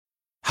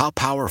How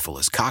powerful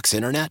is Cox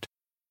Internet?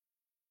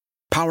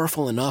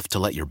 Powerful enough to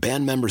let your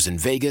band members in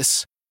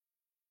Vegas,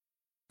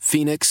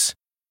 Phoenix,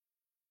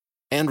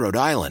 and Rhode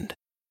Island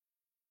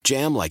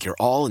jam like you're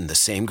all in the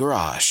same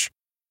garage.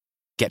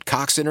 Get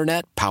Cox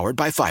Internet powered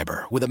by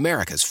fiber with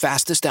America's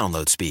fastest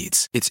download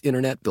speeds. It's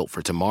internet built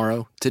for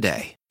tomorrow,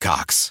 today.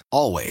 Cox,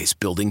 always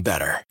building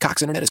better.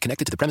 Cox Internet is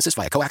connected to the premises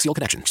via coaxial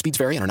connection. Speeds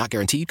vary and are not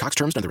guaranteed. Cox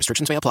terms and other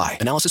restrictions may apply.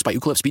 Analysis by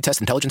Ookla Speed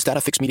Test Intelligence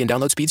Data. Fixed median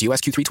download speeds. US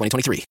Q3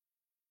 2023.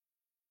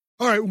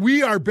 All right,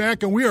 we are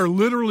back, and we are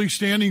literally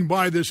standing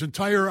by this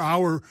entire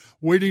hour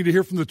waiting to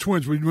hear from the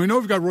Twins. We know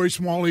we've got Roy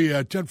Smalley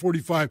at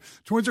 10:45.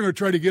 Twins are going to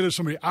try to get us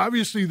somebody.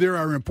 Obviously, there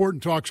are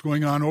important talks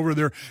going on over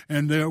there,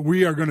 and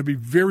we are going to be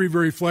very,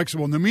 very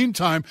flexible. In the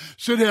meantime,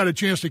 Sid had a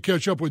chance to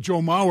catch up with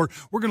Joe Mauer.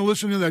 We're going to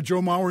listen to that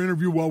Joe Mauer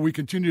interview while we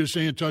continue to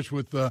stay in touch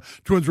with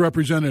Twins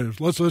representatives.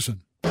 Let's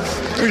listen.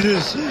 Your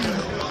decision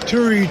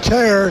to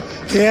retire,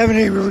 do you have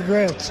any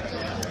regrets?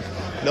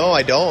 No,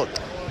 I don't.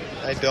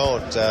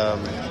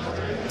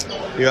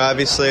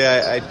 Obviously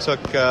I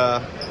took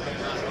a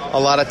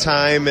lot of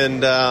time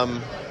and,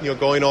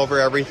 going over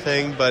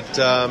everything. But,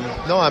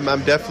 no,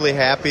 I'm definitely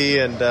happy,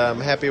 and I'm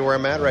happy where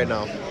I'm at right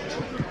now.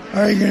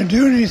 Are you going to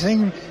do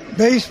anything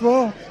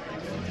baseball?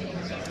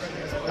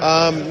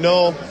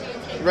 No.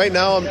 Right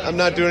now I'm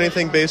not doing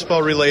anything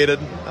baseball related.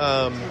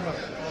 I've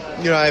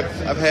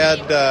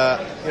had,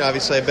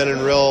 obviously I've been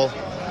in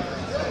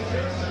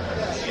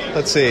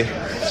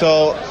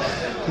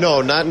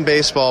no, not in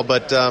baseball,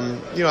 but,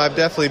 I've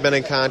definitely been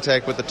in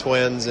contact with the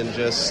Twins, and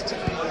just,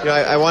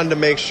 I wanted to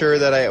make sure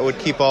that I would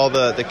keep all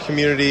the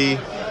community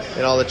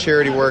and all the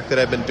charity work that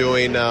I've been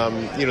doing,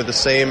 the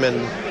same.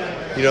 And,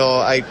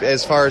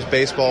 as far as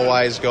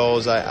baseball-wise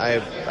goes,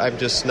 I'm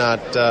just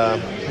not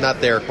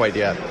there quite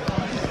yet.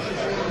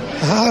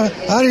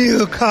 How do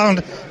you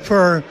account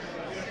for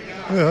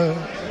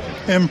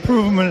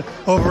improvement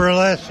over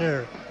last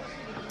year?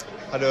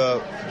 How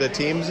do the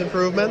team's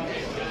improvement?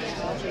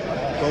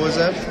 What was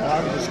that?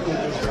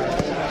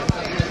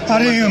 How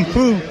do you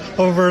improve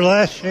over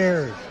last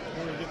year?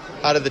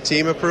 How did the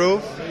team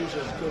improve?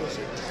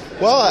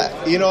 Well,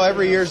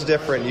 every year's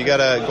different. You got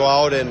to go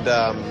out and,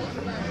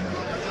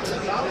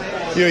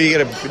 you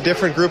get a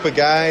different group of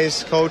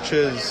guys,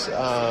 coaches,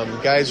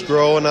 guys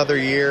grow another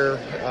year.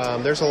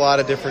 There's a lot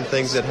of different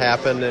things that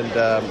happen, and,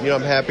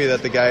 I'm happy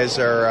that the guys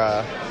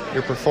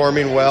you're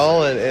performing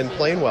well and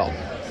playing well.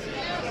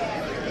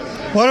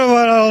 What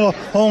about all the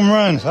home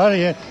runs? How do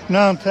you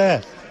announce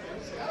that?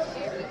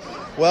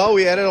 Well,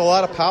 we added a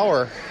lot of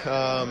power.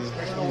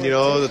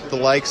 The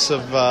likes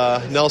of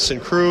Nelson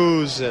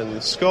Cruz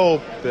and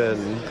Scope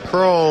and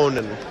Crone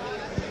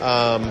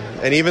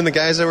and even the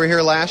guys that were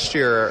here last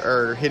year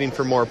are hitting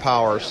for more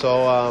power.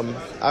 So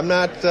I'm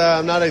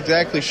not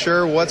exactly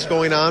sure what's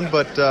going on,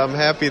 but I'm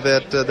happy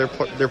that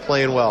they're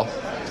playing well.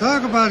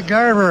 Talk about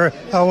Garber,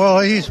 how well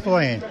he's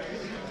playing.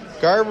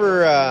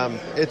 Garber,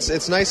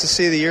 it's nice to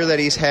see the year that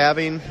he's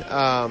having.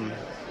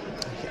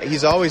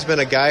 He's always been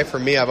a guy for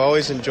me. I've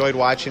always enjoyed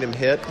watching him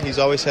hit. He's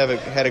always had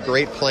a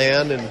great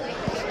plan,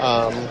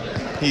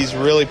 and he's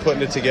really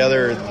putting it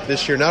together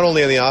this year, not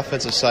only on the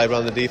offensive side, but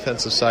on the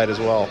defensive side as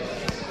well.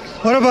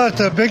 What about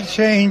the big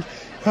change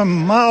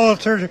from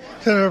Molitor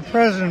to the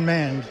present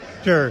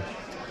manager?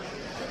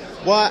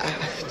 Well,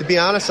 to be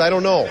honest, I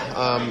don't know.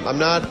 I'm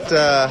not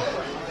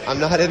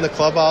in the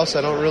clubhouse.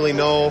 I don't really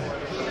know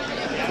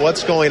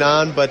what's going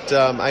on, but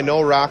I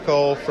know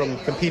Rocco from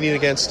competing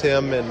against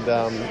him and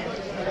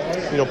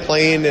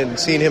playing and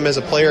seeing him as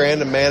a player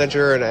and a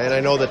manager, and I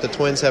know that the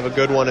Twins have a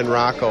good one in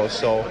Rocco,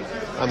 so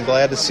I'm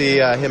glad to see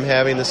him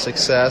having the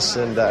success,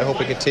 and I hope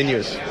it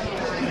continues.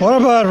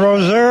 What about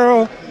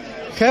Rosero,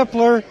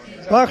 Kepler,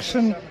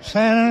 Buxton,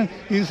 Sannon?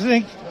 You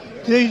think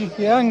these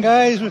young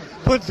guys would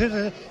put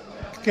the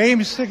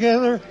games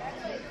together?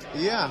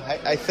 Yeah,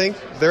 I think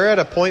they're at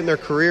a point in their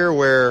career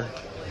where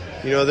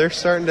they're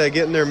starting to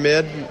get in their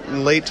mid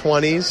and late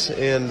 20s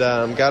and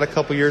got a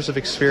couple years of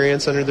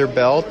experience under their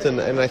belt,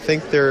 and I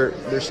think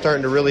they're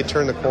starting to really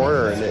turn the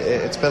corner, and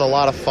it's been a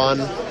lot of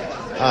fun.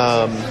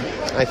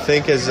 I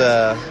think as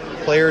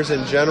players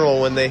in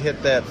general, when they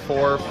hit that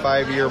 4 or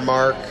 5 year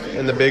mark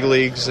in the big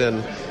leagues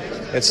and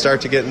start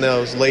to get in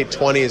those late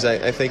 20s,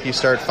 I think you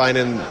start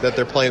finding that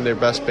they're playing their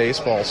best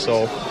baseball.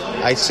 So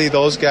I see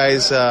those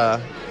guys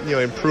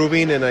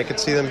improving, and I could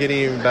see them getting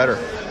even better.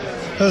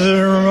 Does it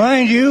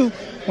remind you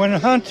when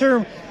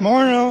Hunter,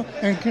 Morneau,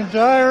 and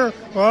Kandire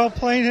were all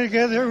playing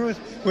together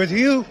with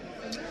you?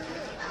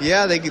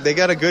 Yeah, they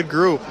got a good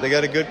group. They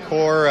got a good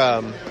core,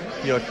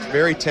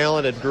 very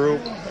talented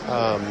group,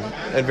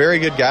 and very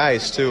good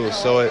guys, too.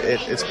 So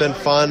it's been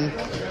fun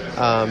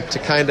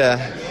to kind of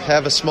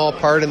have a small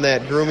part in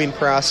that grooming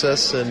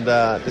process and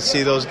to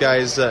see those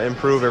guys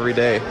improve every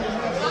day.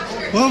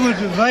 What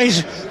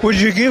advice would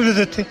you give to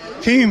the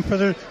team for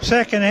the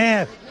second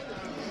half?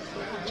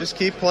 Just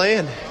keep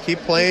playing, keep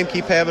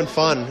having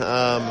fun.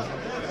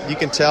 You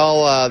can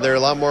tell they're a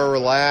lot more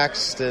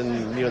relaxed,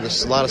 and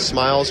there's a lot of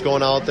smiles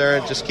going out there.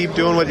 Just keep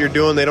doing what you're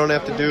doing. They don't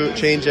have to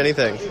change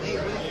anything.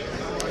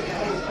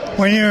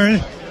 When you're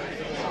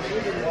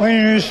when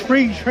you're in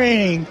spring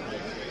training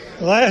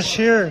last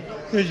year,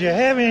 did you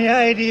have any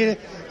idea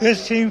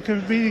this team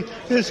could be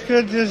this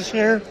good this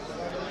year?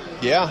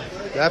 Yeah,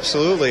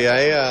 absolutely.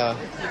 I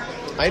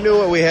knew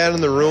what we had in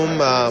the room,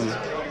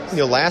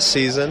 last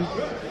season.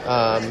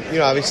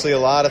 Obviously a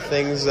lot of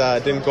things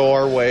didn't go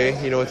our way,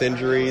 with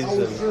injuries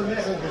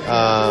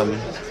and,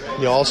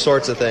 all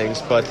sorts of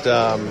things. But,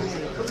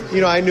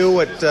 I knew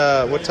what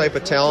type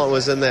of talent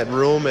was in that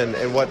room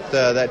and what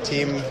that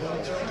team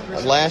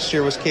last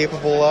year was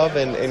capable of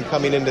and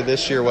coming into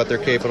this year what they're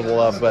capable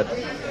of. But,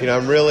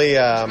 I'm really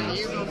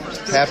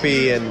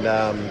happy and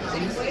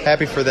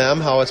happy for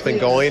them how it's been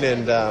going.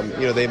 And,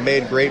 they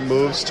made great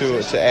moves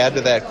to add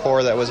to that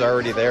core that was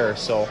already there.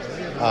 So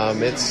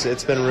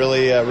it's been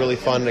really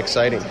fun and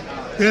exciting.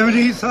 Do you have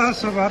any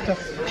thoughts about the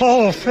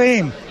Hall of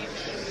Fame?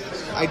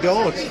 I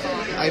don't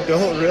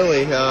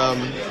really.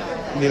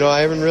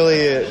 I haven't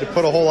really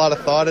put a whole lot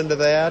of thought into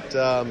that.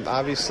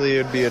 Obviously,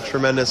 it would be a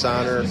tremendous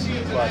honor,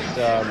 but,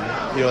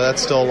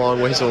 that's still a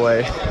long ways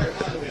away.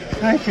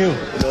 Thank you.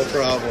 No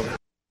problem.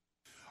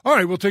 All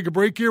right, we'll take a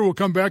break here. We'll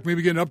come back,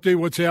 maybe get an update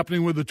what's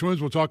happening with the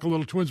Twins. We'll talk a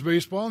little Twins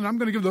baseball, and I'm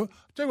going to give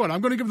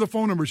the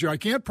phone numbers here. I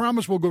can't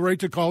promise we'll go right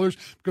to callers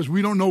because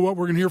we don't know what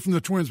we're going to hear from the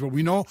Twins, but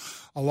we know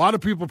a lot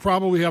of people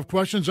probably have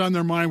questions on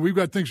their mind. We've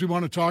got things we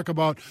want to talk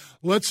about.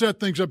 Let's set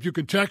things up. You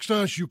can text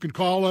us, you can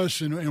call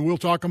us, and we'll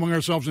talk among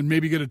ourselves and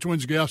maybe get a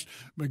Twins guest.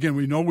 Again,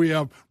 we know we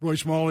have Roy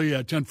Smalley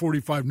at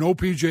 10:45, no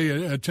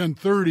PJ at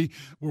 10:30.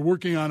 We're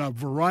working on a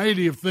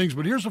variety of things,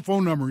 but here's the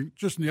phone number,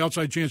 just in the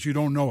outside chance you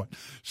don't know it.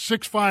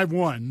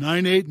 651-989-9226.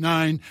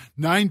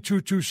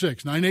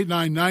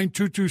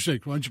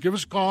 989-9226. Why don't you give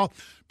us a call?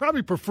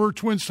 Probably prefer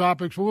Twins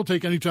topics, but we'll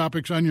take any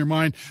topics on your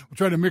mind. We'll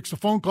try to mix the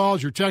phone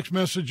calls, your text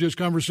messages,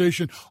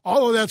 conversation.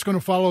 All of that's going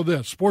to follow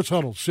this. Sports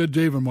Huddle, Sid,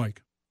 Dave, and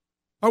Mike.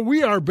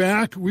 We are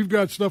back. We've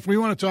got stuff we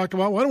want to talk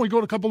about. Why don't we go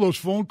to a couple of those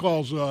phone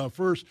calls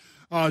first?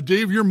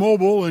 Dave, you're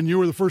mobile, and you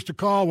were the first to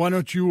call. Why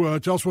don't you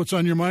tell us what's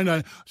on your mind?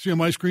 I see on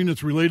my screen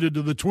it's related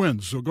to the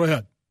Twins, so go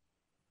ahead.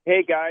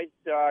 Hey, guys.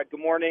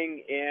 Good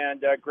morning,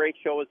 and great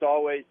show as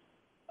always.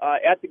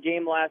 At the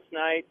game last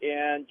night,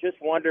 and just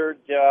wondered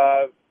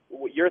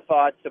your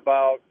thoughts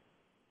about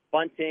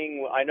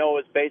bunting. I know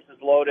it was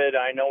bases loaded.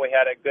 I know we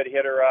had a good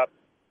hitter up,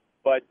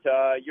 but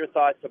your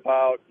thoughts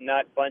about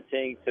not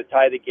bunting to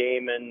tie the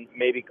game and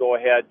maybe go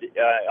ahead.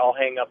 I'll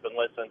hang up and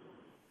listen.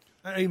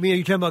 I mean, are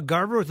you talking about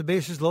Garver with the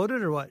bases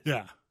loaded or what?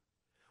 Yeah.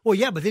 Well,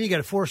 yeah, but then you got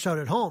to force out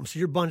at home, so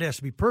your bunt has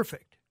to be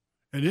perfect.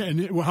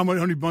 And how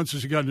many bunts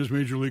has he got in his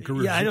major league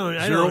career? Yeah, I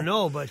don't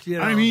know, but you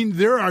know. I mean,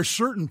 there are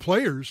certain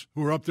players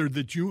who are up there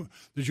that you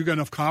got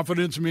enough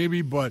confidence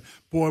maybe, but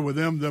boy, with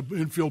them, the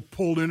infield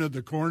pulled in at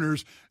the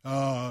corners,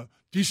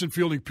 decent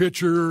fielding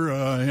pitcher,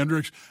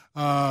 Hendricks,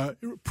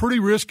 pretty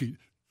risky.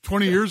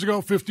 20 years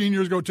ago, 15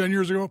 years ago, 10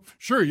 years ago,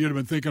 sure, you'd have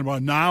been thinking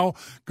about now.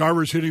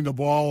 Garver's hitting the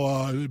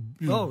ball,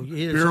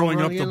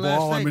 barreling up the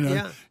ball. I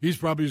mean, he's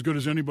probably as good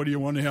as anybody you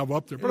want to have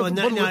up there. But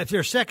now, if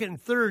they're second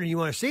and third and you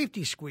want a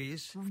safety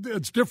squeeze,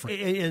 it's different.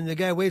 And the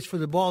guy waits for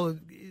the ball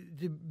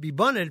to be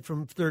bunted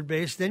from third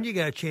base, then you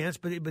got a chance,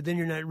 but then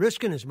you're not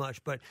risking as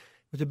much. But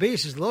with the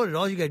bases loaded,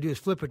 all you got to do is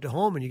flip it to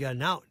home and you got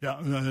an out. Yeah,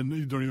 and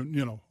you don't even,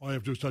 all you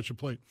have to do is touch the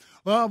plate.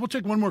 We'll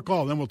take one more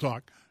call, then we'll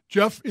talk.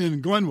 Jeff in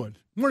Glenwood.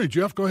 Morning,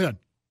 Jeff. Go ahead.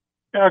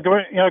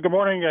 Good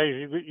morning,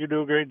 guys. You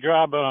do a great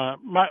job.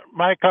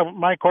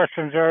 My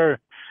questions are: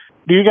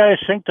 do you guys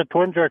think the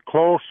Twins are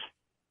close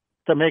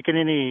to making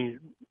any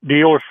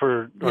deals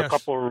for a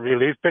couple of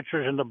relief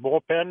pitchers in the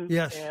bullpen?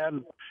 Yes.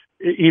 And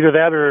either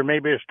that or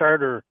maybe a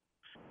starter.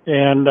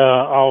 And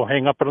I'll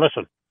hang up and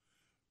listen.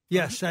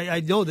 Yes, I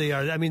know they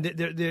are. I mean,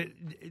 the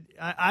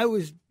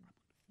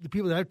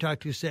people that I've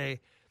talked to say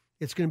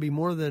it's going to be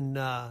more than.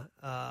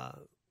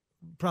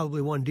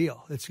 Probably one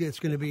deal. It's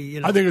going to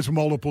be. I think it's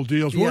multiple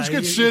deals. Well, let's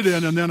get Sid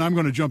in, and then I'm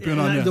going to jump in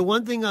on that. The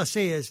one thing I'll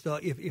say is, though,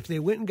 if they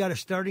went and got a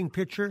starting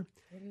pitcher,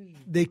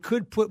 they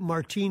could put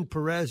Martin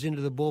Perez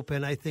into the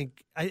bullpen. I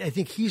think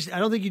he's. I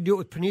don't think you do it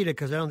with Pineda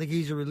because I don't think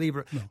he's a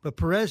reliever. No. But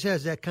Perez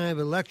has that kind of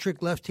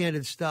electric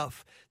left-handed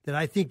stuff that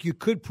I think you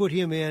could put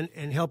him in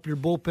and help your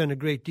bullpen a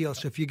great deal.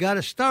 So if you got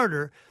a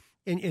starter.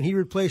 And he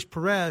replaced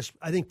Perez.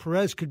 I think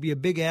Perez could be a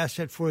big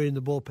asset for you in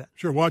the bullpen.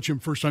 Sure, watch him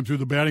first time through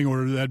the batting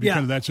order. That'd be kind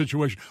of that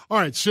situation. All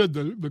right, Sid,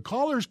 the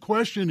caller's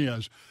question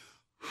is,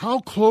 how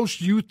close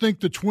do you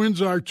think the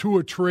Twins are to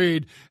a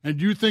trade, and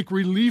do you think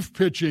relief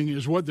pitching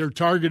is what they're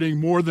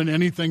targeting more than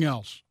anything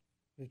else?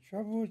 The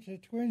trouble with the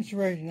Twins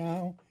right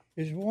now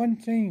is one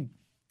team.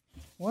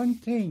 One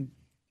team.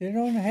 They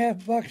don't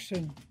have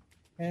Buxton,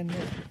 and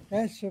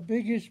that's the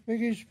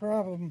biggest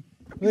problem.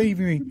 Believe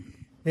me,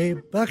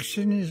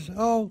 Buxton is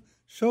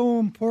so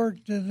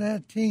important to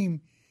that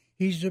team.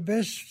 He's the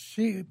best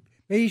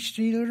base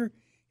stealer.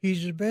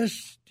 He's the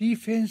best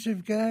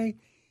defensive guy.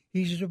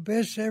 He's the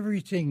best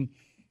everything.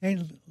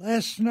 And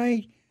last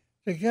night,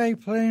 the guy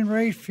playing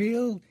right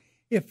field,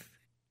 if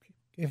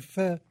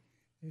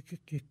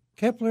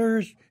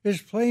Kepler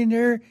is playing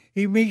there,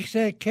 he makes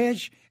that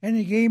catch, and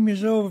the game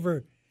is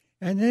over.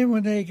 And then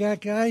when they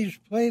got guys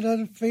playing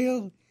on the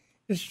field,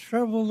 it's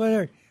trouble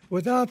there.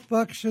 without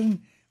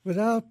Buxton,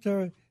 without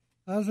the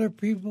other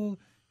people,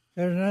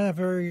 they're not a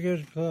very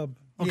good club.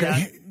 Okay,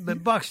 yeah,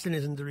 but Buxton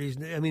isn't the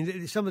reason. I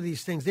mean, some of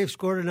these things, they've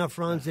scored enough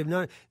runs. They've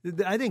not.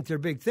 I think their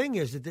big thing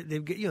is that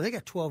they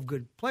got 12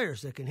 good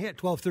players that can hit,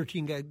 12,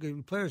 13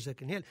 good players that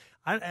can hit.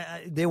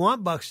 They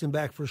want Buxton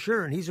back for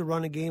sure, and he's a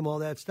running game, all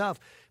that stuff.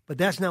 But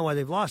that's not why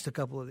they've lost a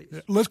couple of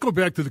these. Let's go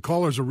back to the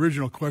caller's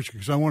original question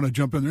because I want to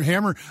jump in there.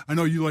 Hammer, I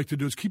know you like to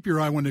do is keep your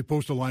eye when they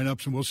post the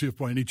lineups, and we'll see if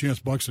by any chance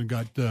Buxton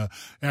got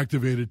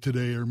activated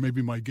today, or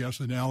maybe my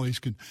guest and Allie's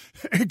can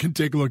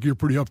take a look. You're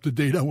pretty up to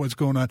date on what's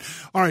going on.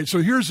 All right, so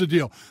here's the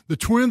deal. The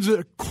Twins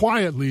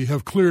quietly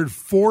have cleared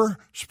 4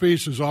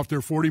 spaces off their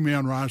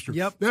 40-man roster.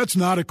 Yep. That's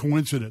not a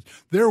coincidence.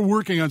 They're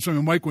working on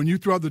something. Mike, when you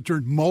throw out the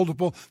term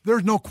multiple,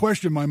 there's no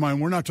question in my mind.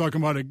 We're not talking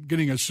about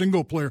getting a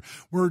single player.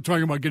 We're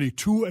talking about getting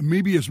 2 and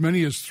maybe as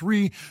many as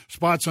 3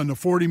 spots on the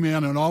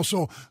 40-man, and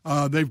also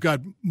they've got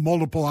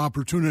multiple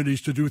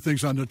opportunities to do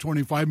things on the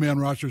 25-man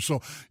roster.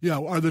 So, yeah,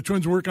 are the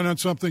Twins working on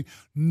something?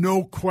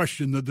 No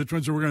question that the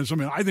Twins are working on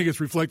something. I think it's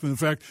reflecting the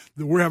fact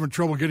that we're having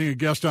trouble getting a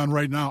guest on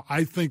right now.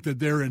 I think that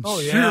they're in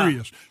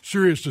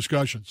serious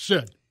discussion.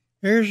 Sid.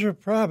 Here's a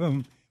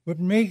problem with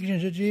making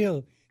the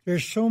deal.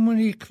 There's so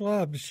many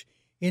clubs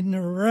in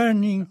the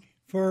running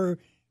for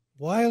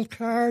wild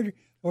card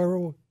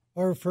or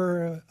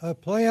for a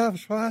playoff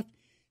spot.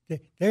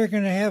 They're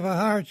going to have a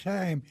hard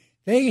time.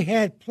 They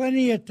had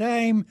plenty of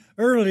time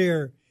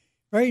earlier.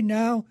 Right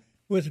now,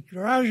 with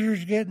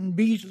Rogers getting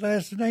beat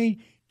last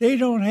night, they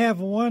don't have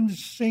one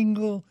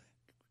single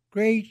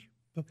great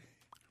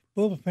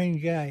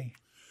bullpen guy.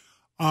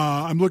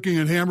 I'm looking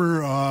at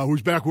Hammer,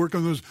 who's back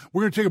working on this.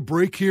 We're going to take a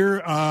break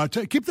here.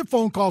 Keep the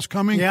phone calls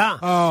coming.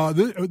 Yeah.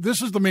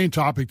 This is the main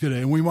topic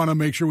today, and we want to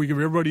make sure we give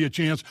everybody a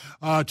chance.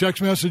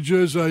 Text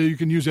messages, you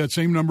can use that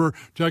same number,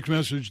 text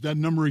message. That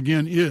number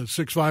again is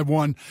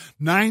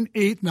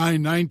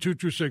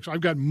 651-989-9226. I've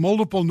got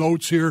multiple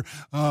notes here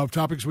of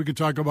topics we can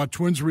talk about,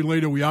 Twins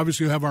related. We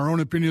obviously have our own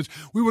opinions.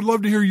 We would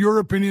love to hear your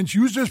opinions.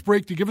 Use this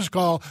break to give us a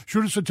call.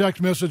 Shoot us a text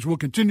message. We'll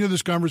continue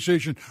this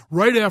conversation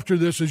right after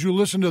this as you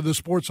listen to the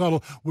Sports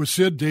Huddle with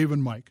Sid, Dave,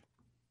 and Mike.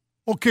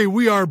 Okay,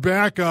 we are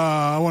back.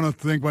 I want to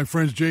thank my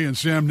friends Jay and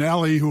Sam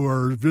Nally, who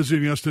are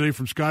visiting us today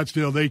from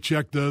Scottsdale. They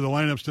checked the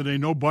lineups today.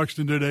 No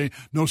Buxton today.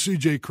 No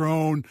C.J.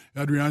 Crone.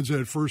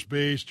 Adrianza at first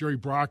base. Jerry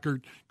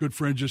Brockert, good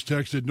friend, just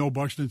texted no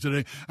Buxton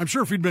today. I'm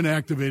sure if he'd been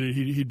activated,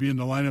 he'd be in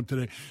the lineup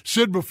today.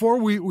 Sid, before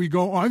we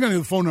go, I'm going to do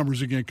the phone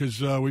numbers again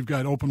because we've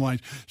got open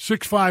lines.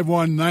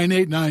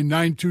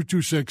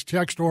 651-989-9226,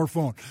 text or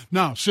phone.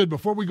 Now, Sid,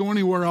 before we go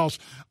anywhere else,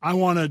 I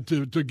wanted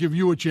to give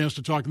you a chance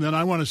to talk, and then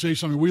I want to say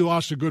something. We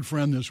lost a good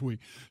friend this week.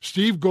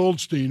 Steve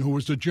Goldstein, who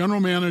was the general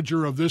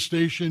manager of this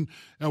station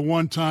at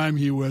one time.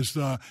 He was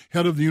the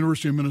head of the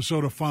University of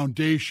Minnesota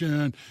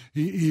Foundation.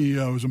 He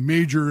was a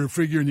major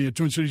figure in the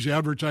Twin Cities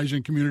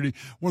advertising community.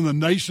 One of the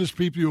nicest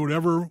people you would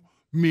ever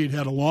meet.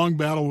 Had a long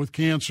battle with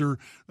cancer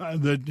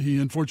that he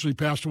unfortunately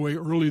passed away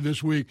early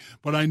this week.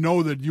 But I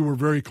know that you were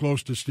very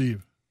close to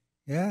Steve.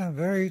 Yeah,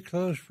 very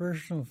close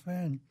personal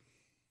friend.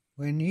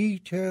 When he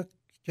took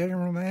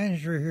general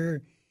manager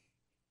here,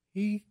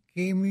 he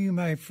gave me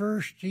my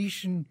first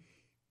decent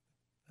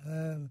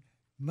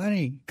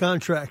money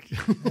contract.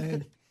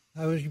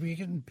 I was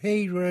getting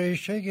paid what I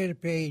should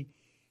get paid,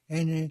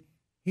 and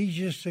he's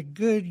just a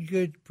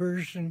good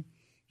person.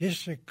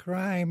 Just a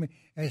crime.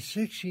 At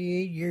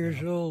 68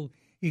 years old,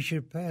 he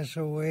should pass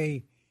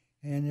away.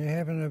 And they're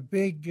having a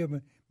big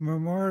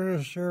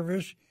memorial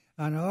service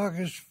on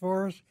August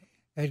 4th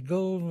at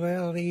Gold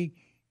Valley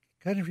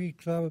Country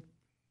Club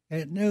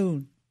at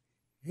noon.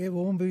 It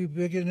won't be a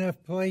big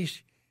enough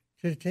place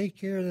to take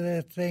care of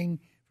that thing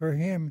for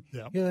him.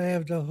 Yeah. He'll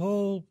have the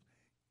whole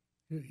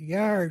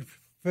yard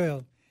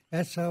filled.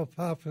 That's how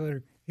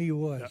popular he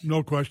was. Yeah,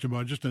 no question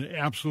about it. Just an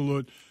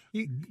absolute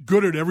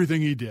good at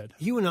everything he did.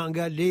 He went out and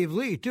got Dave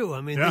Lee too.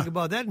 I mean, think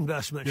about that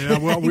investment. Yeah,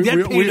 well,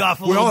 we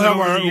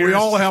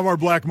all have our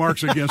black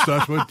marks against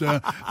us, but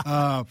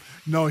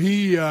no,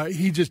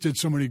 he just did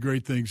so many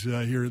great things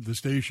here at the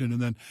station.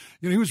 And then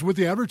he was with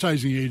the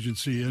advertising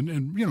agency,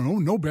 and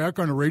no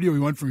background in radio. He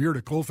went from here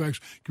to Colfax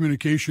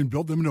Communication,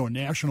 built them into a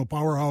national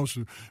powerhouse.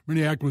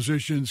 Many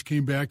acquisitions,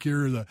 came back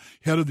here, the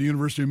head of the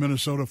University of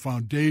Minnesota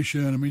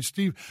Foundation. I mean,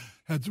 Steve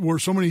wore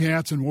so many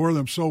hats and wore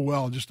them so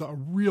well. Just a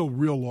real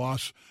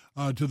loss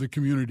to the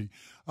community.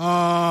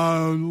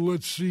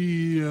 Let's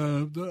see.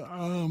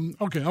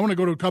 Okay, I want to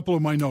go to a couple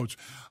of my notes.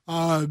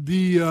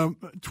 The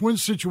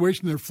Twins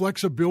situation, their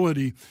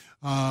flexibility.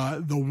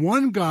 The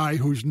one guy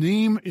whose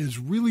name is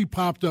really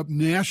popped up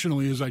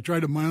nationally as I try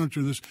to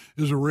monitor this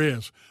is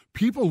Reyes.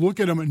 People look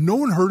at him, and no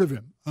one heard of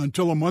him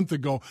until a month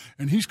ago,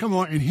 and he's come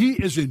along, and he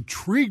is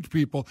intrigued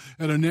people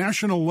at a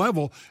national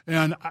level.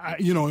 And,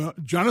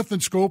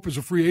 Jonathan Scope is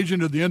a free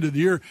agent at the end of the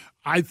year.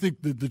 I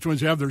think that the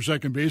Twins have their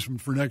second baseman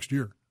for next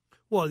year.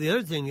 Well, the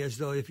other thing is,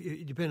 though, if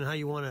depending on how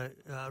you want to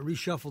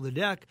reshuffle the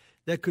deck,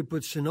 that could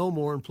put Sano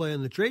more in play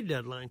on the trade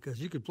deadline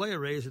because you could play a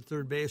Reyes at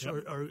third base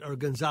or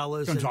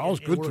Gonzalez and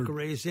work a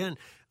Reyes in.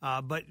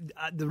 But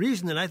the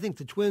reason that I think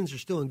the Twins are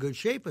still in good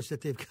shape is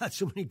that they've got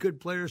so many good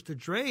players to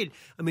trade.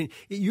 I mean,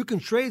 you can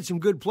trade some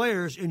good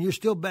players and you're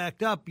still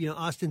backed up. You know,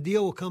 Austin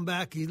Deal will come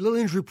back. He's a little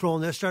injury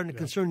prone. That's starting to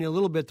concern you a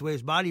little bit the way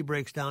his body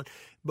breaks down.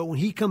 But when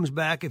he comes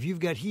back, if you've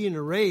got he and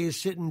a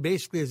Reyes sitting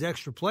basically as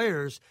extra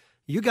players,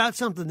 you got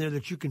something there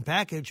that you can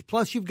package.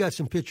 Plus, you've got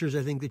some pitchers,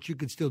 I think, that you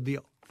could still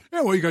deal.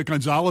 Yeah, well, you got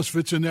Gonzalez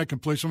fits in that, can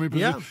play so many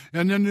positions. Yeah.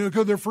 And then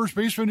their first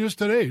baseman is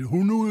today.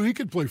 Who knew he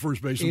could play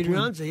first base?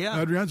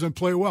 Adrianza, and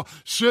play well.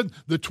 Sid,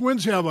 the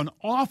Twins have an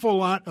awful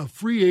lot of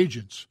free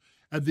agents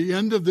at the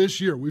end of this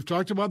year. We've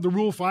talked about the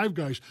Rule 5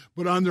 guys,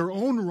 but on their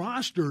own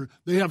roster,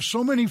 they have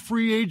so many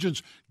free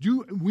agents.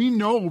 We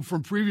know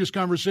from previous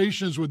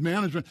conversations with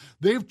management,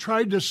 they've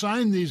tried to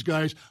sign these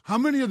guys. How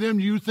many of them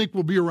do you think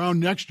will be around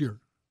next year?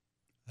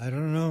 I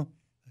don't know.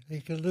 They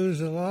could lose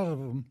a lot of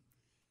them.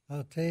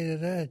 I'll tell you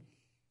that.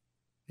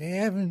 They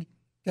haven't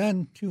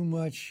done too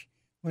much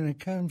when it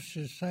comes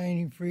to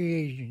signing free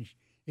agents.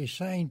 They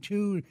signed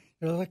 2.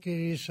 They're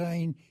lucky they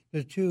signed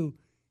the 2.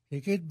 To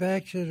get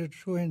back to the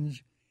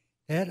Twins,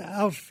 that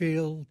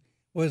outfield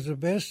was the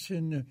best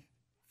in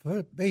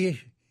the base.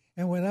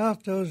 And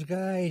without those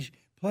guys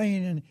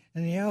playing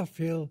in the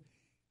outfield,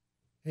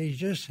 they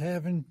just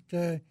haven't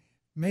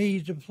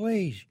made the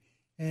plays.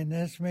 And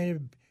that's made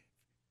it.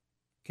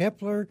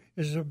 Kepler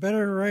is a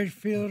better right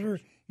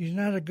fielder. He's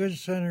not a good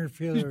center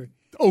fielder.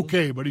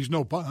 Okay, but he's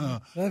no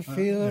left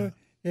fielder.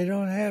 They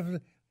don't have.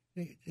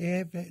 They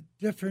have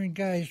different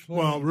guys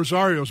playing. Well,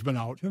 Rosario's been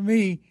out. To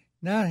me,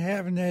 not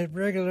having that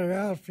regular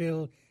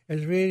outfield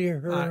has really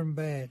hurt him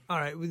bad. All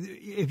right,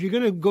 if you're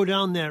going to go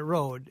down that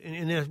road,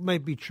 and that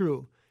might be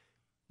true,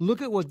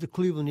 look at what the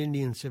Cleveland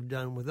Indians have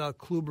done without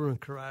Kluber and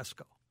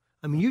Carrasco.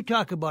 I mean, you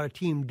talk about a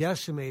team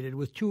decimated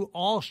with 2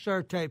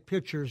 all-star type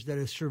pitchers that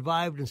have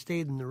survived and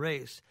stayed in the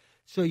race.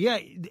 So, yeah,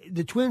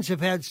 the Twins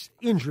have had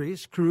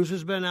injuries. Cruz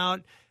has been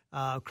out.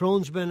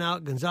 Cron's been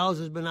out. Gonzalez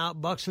has been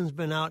out. Buxton's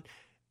been out.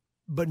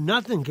 But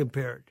nothing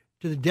compared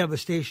to the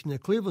devastation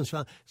that Cleveland's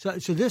found. So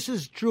this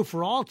is true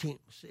for all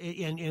teams.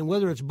 And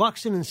whether it's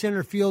Buxton in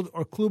center field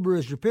or Kluber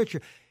as your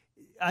pitcher,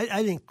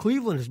 I think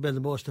Cleveland has been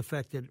the most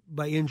affected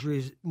by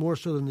injuries more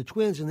so than the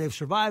Twins, and they've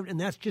survived, and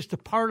that's just a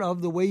part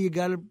of the way you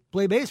got to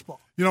play baseball.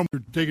 You know,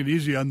 take it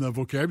easy on the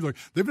vocabulary.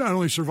 They've not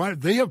only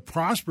survived, they have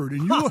prospered.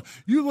 And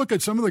you look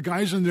at some of the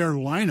guys in their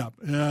lineup,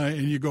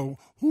 and you go,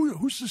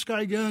 who's this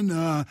guy again?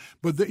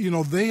 But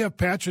they have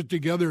patched it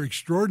together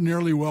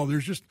extraordinarily well.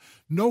 There's just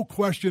no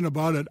question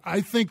about it.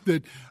 I think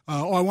that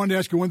I wanted to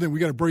ask you one thing. We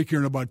got a break here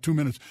in about 2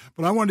 minutes.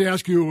 But I wanted to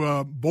ask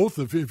you both,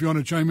 if you want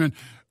to chime in,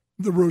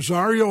 the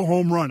Rosario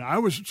home run.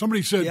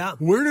 Somebody said,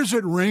 where does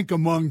it rank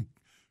among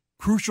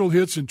crucial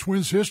hits in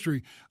Twins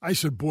history? I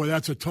said, boy,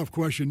 that's a tough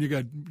question. You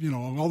got,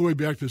 all the way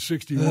back to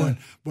 61.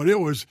 But it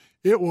was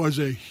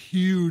a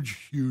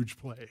huge, huge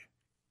play.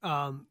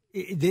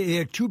 They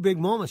had 2 big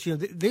moments. I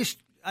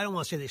don't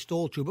want to say they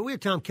stole 2, but we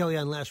had Tom Kelly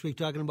on last week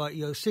talking about,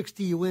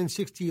 60 you win,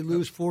 60 you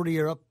lose, 40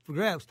 are up for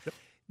grabs. Yep.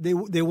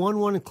 They won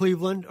one in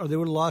Cleveland, or they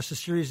would have lost the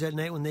series that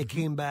night when they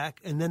came back.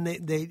 And then they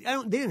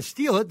didn't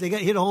steal it; they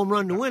hit a home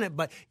run to win it.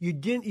 But you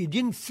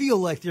didn't feel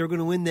like they were going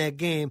to win that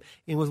game.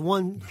 And with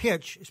one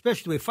pitch,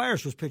 especially the way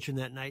Fires was pitching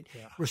that night,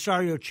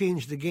 Rosario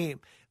changed the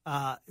game.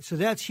 So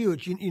that's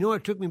huge. You know,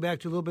 it took me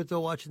back to a little bit though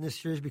watching this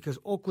series because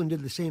Oakland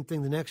did the same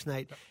thing the next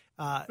night.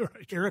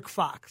 Eric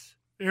Fox.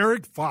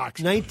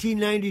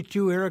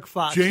 1992, Eric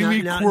Fox.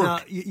 Jamie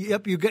Quirk. You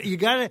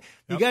got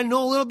to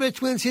know a little bit of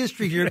Twins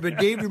history here. But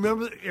Dave,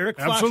 remember Eric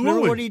Fox? Absolutely.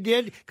 Remember what he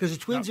did? Because the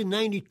Twins in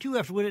 '92,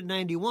 after winning at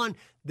 '91,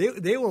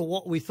 they were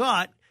what we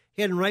thought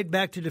heading right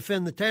back to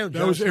defend the title.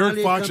 That was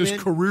Eric Fox's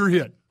career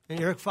hit. And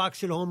Eric Fox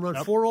hit a home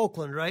run for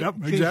Oakland, right? Yep,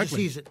 Changed exactly.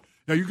 the season.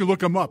 Yeah, you can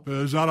look him up.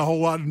 There's not a whole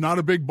lot, not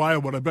a big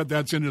bio, but I bet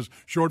that's in his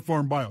short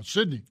form bio.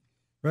 Sydney.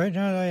 Right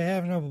now, I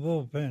have no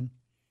bullpen.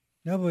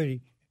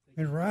 Nobody.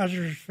 And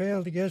Rogers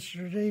failed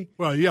yesterday.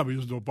 Well, yeah, but it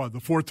was about the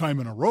 4th time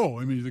in a row.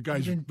 I mean, the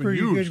guy's been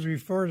pretty used. Good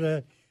before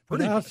that.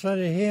 But outside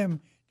of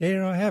him, they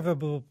don't have a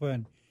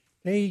bullpen.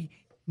 They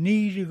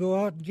need to go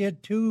out and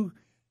get 2.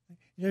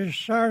 Their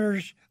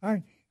starters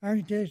aren't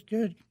as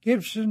good.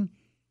 Gibson,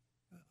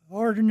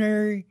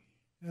 ordinary.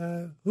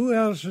 Who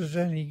else is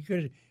any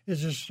good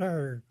as a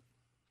starter?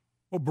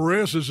 Well,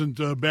 Barres isn't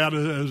bad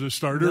as a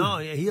starter. No,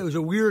 he was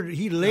a weird.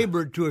 He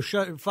labored to a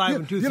 5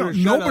 2/3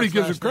 shutout. Nobody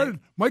gives him credit.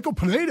 Michael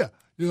Pineda,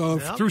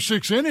 through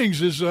 6 innings,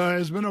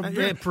 has been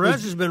a.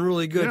 Perez has been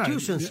really good too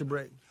since the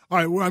break. All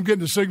right, well, I'm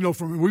getting a signal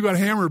from. We got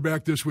Hammer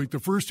back this week. The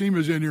first team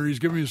is in here. He's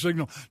giving me a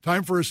signal.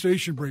 Time for a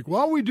station break.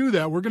 While we do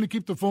that, we're going to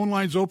keep the phone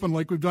lines open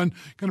like we've done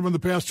kind of in the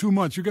past 2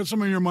 months. You got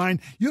something in your mind?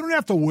 You don't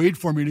have to wait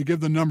for me to give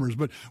the numbers,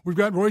 but we've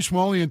got Roy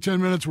Smalley in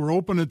 10 minutes. We're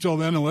open until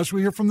then, unless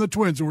we hear from the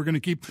Twins, and we're going to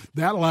keep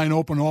that line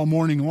open all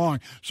morning long.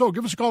 So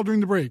give us a call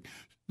during the break.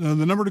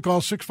 The number to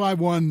call,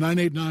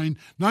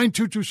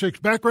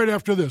 651-989-9226. Back right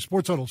after this.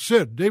 Sports Huddle.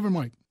 Sid, Dave, and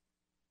Mike.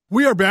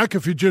 We are back.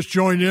 If you just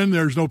joined in,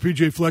 there's no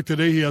PJ Fleck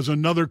today. He has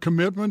another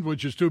commitment,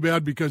 which is too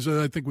bad because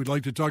I think we'd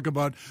like to talk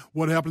about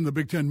what happened in the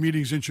Big Ten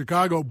meetings in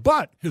Chicago.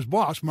 But his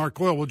boss, Mark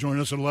Coyle, will join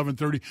us at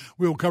 11:30.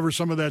 We will cover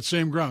some of that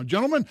same ground.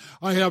 Gentlemen,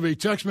 I have a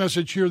text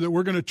message here that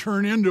we're going to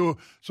turn into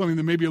something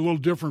that may be a little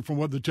different from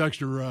what the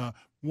texter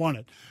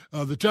wanted.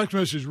 The text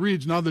message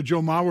reads, now that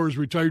Joe Mauer is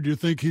retired, do you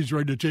think he's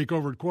ready to take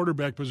over at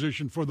quarterback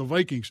position for the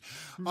Vikings?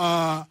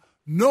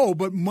 No,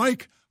 but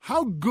Mike,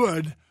 how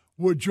good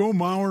would Joe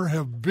Mauer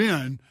have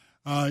been?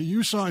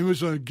 You saw he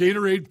was a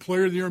Gatorade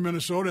Player of the Year in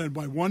Minnesota, and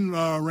by one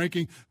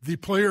ranking, the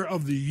Player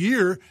of the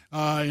Year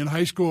in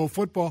high school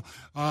football.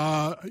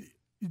 There's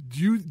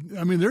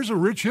a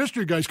rich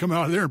history of guys coming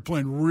out of there and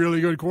playing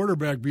really good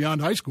quarterback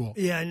beyond high school.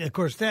 Yeah, and of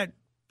course that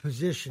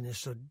position is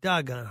so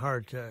doggone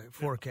hard to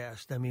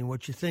forecast. I mean,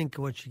 what you think,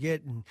 what you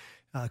get, and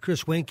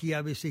Chris Wenke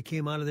obviously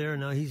came out of there,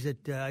 and now he's at.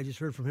 I just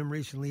heard from him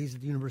recently. He's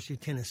at the University of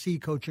Tennessee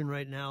coaching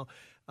right now.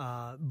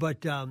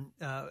 But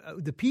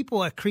the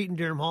people at Creighton,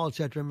 Durham Hall, et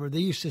cetera, remember,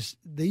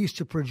 they used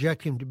to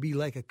project him to be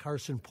like a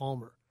Carson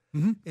Palmer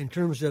in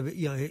terms of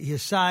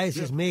his size,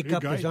 his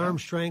makeup, his arm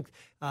strength.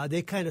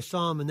 They kind of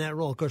saw him in that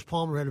role. Of course,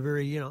 Palmer had a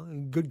very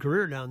good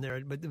career down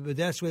there, but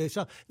that's the way they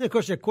saw. And of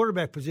course, that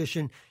quarterback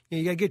position,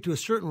 you got to get to a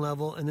certain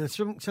level, and then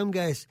some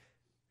guys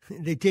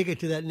they take it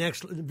to that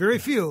next. Very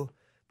few.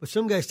 But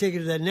some guys take it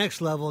to that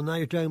next level, and now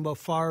you're talking about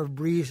Favre,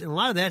 Breeze, and a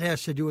lot of that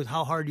has to do with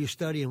how hard you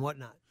study and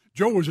whatnot.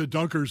 Joe was at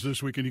Dunkers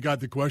this week, and he got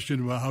the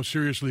question about how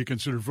seriously he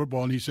considered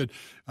football. And he said,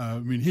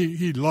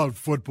 he loved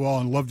football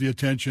and loved the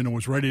attention and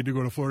was ready to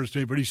go to Florida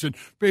State. But he said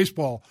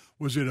baseball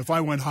was it. If I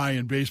went high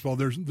in baseball,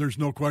 there's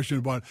no question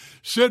about it.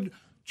 Sid,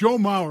 Joe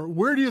Mauer,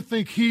 where do you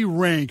think he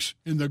ranks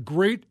in the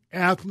great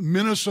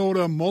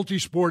Minnesota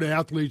multi-sport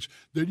athletes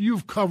that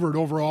you've covered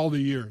over all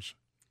the years?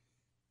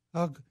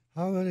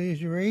 How would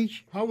he rate?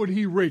 How would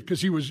he rate?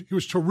 Because he was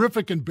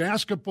terrific in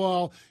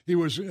basketball. He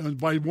was,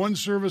 by one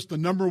service, the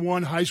number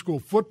one high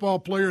school football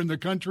player in the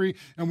country,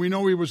 and we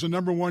know he was the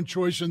number one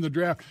choice in the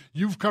draft.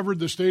 You've covered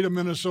the state of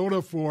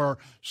Minnesota for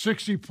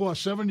 60-plus,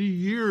 70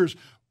 years.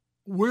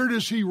 Where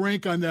does he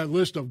rank on that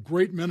list of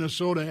great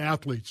Minnesota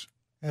athletes?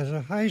 As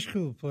a high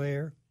school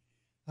player,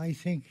 I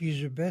think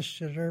he's the best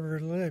that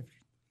ever lived.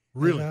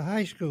 Really? As a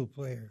high school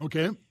player.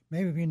 Okay.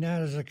 Maybe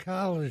not as a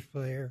college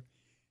player.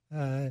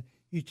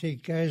 You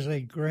take guys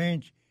like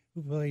Grant,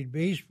 who played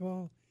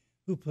baseball,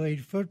 who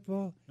played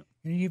football,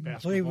 and he even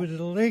played with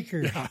the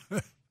Lakers. Yeah,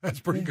 that's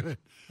pretty good.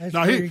 That's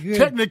now, pretty good.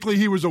 Technically,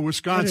 he was a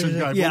Wisconsin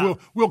guy, yeah. but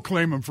we'll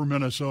claim him for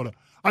Minnesota.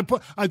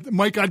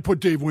 Mike, I'd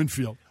put Dave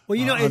Winfield. Well,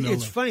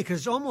 it's funny because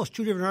it's almost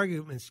two different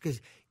arguments. Because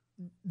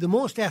the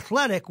most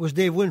athletic was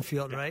Dave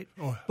Winfield, right?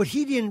 Oh. But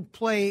he didn't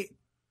play.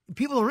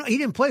 He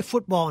didn't play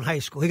football in high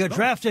school. He got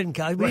drafted in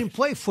college, but he didn't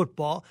play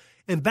football.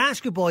 And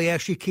basketball, he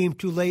actually came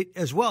too late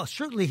as well.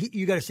 Certainly,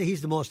 you got to say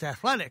he's the most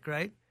athletic,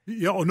 right?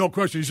 Yeah, no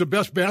question. He's the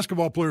best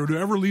basketball player to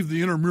ever leave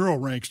the intramural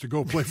ranks to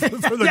go play for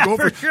the yeah,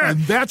 Gophers, for sure.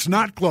 And that's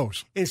not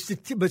close.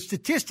 But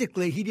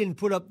statistically, he didn't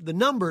put up the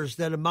numbers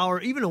that a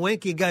Mauer, even a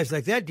Wenke and guys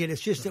like that did.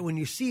 It's just that when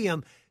you see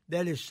him,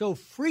 that is so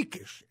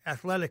freakish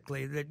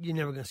athletically that you're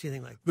never going to see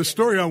anything like that. The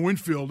story on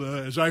Winfield,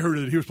 as I heard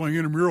it, he was playing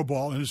intramural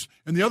ball, and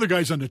the other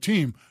guys on the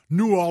team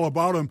knew all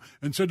about him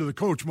and said to the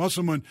coach,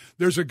 Musselman,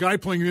 there's a guy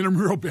playing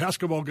intramural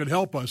basketball could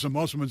help us. And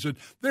Musselman said,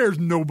 there's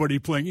nobody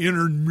playing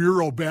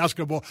intramural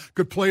basketball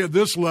could play at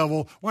this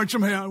level. Why don't you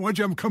have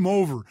him come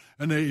over?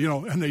 And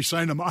they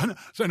signed him on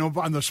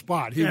the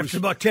spot. After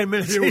about 10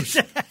 minutes. It was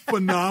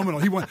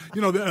phenomenal. He went,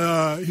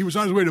 he was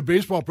on his way to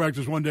baseball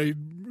practice one day,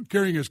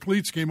 carrying his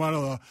cleats, came out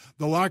of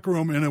the locker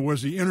room, and it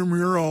was the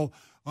intramural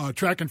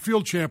track and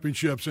field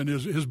championships, and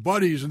his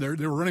buddies, and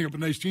they were running up a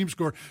nice team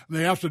score, and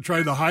they asked to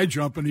try the high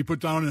jump, and he put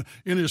down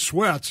in his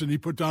sweats, and he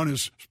put down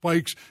his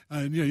spikes,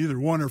 and either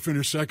won or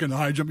finished second the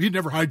high jump. He'd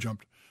never high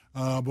jumped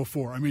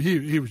before. I mean,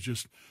 he was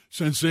just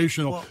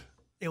sensational. Well,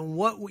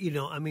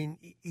 and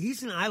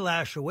he's an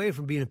eyelash away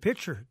from being a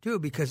pitcher too,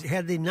 because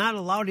had they not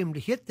allowed him to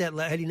hit that,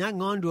 had he not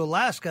gone to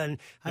Alaska, and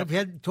I've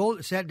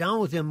sat down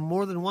with him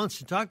more than once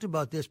and talked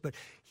about this, but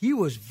he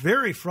was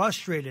very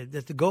frustrated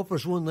that the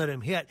Gophers wouldn't let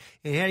him hit.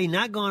 And had he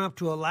not gone up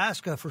to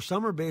Alaska for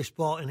summer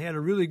baseball and had a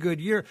really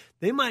good year,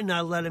 they might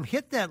not let him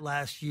hit that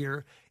last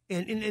year.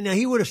 And now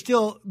he would have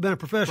still been a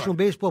professional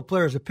baseball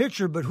player as a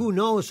pitcher, but who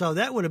knows how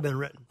that would have been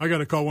written. I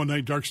got a call one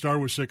night. Dark Star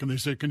was sick, and they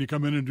said, can you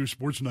come in and do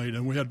sports night?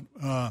 And we had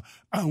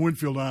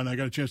Winfield on. I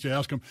got a chance to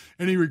ask him,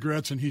 and he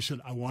regrets, and he said,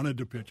 I wanted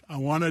to pitch. I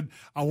wanted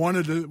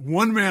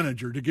one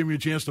manager to give me a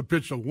chance to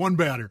pitch to one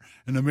batter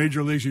in the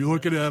major leagues. You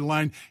look at that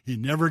line, he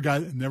never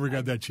got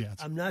that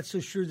chance. I'm not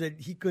so sure that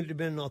he could have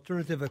been an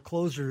alternative, a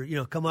closer,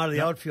 come out of the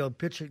outfield,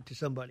 pitching to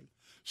somebody.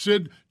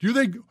 Sid, do you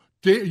think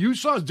you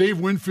saw Dave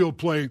Winfield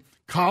play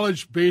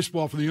college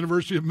baseball for the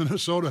University of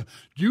Minnesota?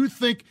 Do you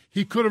think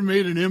he could have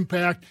made an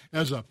impact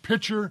as a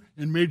pitcher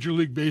in Major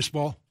League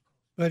Baseball?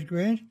 Bud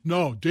Grant?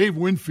 No, Dave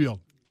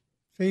Winfield.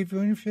 Dave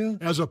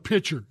Winfield? As a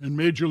pitcher in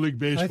Major League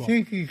Baseball. I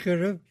think he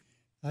could have.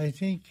 I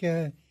think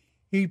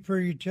he's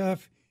pretty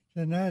tough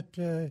to not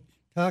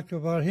talk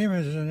about him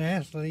as an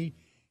athlete.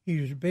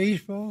 He was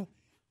baseball,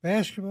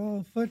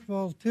 basketball,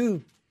 football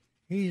too.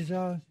 He's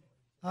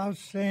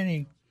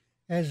outstanding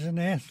as an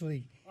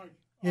athlete.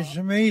 It's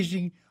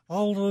amazing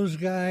all those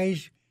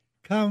guys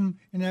come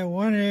in that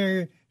one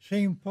area,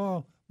 St.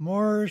 Paul,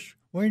 Morris,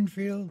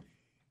 Winfield,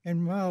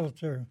 and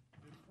Molitor.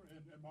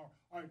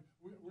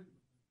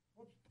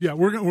 Yeah,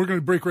 we're going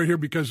to break right here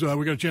because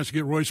we got a chance to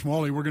get Roy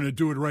Smalley. We're going to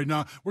do it right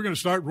now. We're going to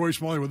start Roy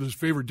Smalley with his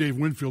favorite Dave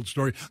Winfield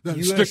story. Then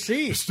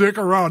USC. Stick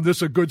around. This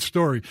is a good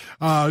story.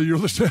 You're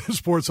listening to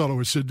Sports Huddle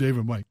with Sid, Dave,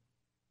 and Mike.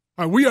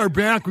 All right, we are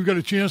back. We've got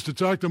a chance to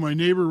talk to my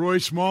neighbor, Roy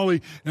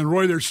Smalley. And,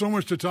 Roy, there's so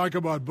much to talk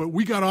about, but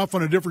we got off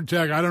on a different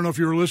tack. I don't know if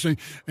you were listening.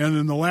 And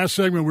in the last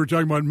segment, we were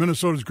talking about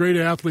Minnesota's great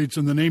athletes,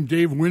 and the name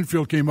Dave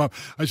Winfield came up.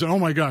 I said, oh,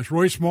 my gosh,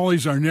 Roy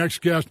Smalley's our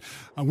next guest.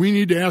 We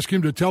need to ask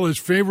him to tell his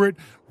favorite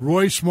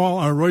Roy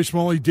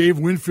Smalley, Dave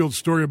Winfield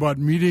story about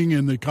meeting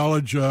in the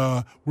College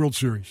World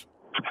Series.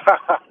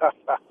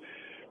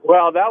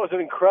 Well, that was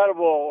an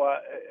incredible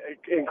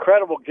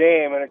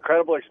game, an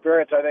incredible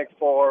experience, I think,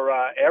 for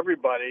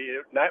everybody.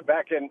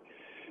 Back in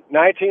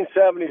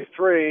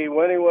 1973,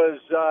 when he was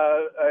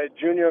a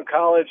junior in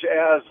college,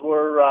 as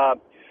were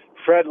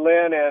Fred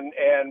Lynn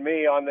and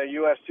me on the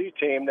USC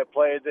team that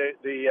played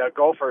the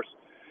Gophers.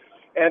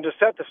 And to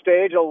set the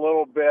stage a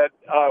little bit,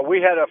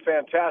 we had a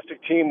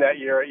fantastic team that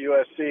year at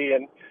USC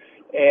and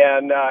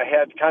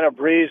had kind of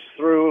breezed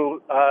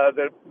through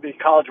the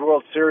College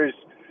World Series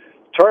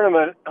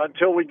tournament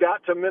until we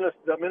got to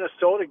the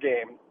Minnesota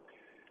game.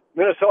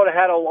 Minnesota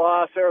had a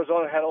loss,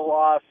 Arizona had a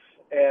loss,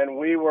 and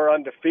we were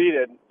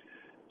undefeated.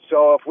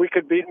 So if we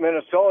could beat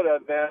Minnesota,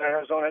 then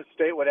Arizona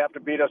State would have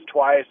to beat us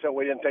twice, and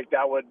we didn't think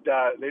that would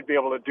they'd be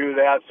able to do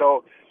that.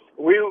 So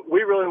we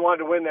really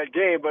wanted to win that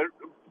game, but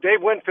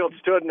Dave Winfield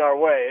stood in our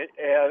way,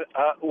 and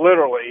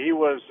literally he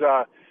was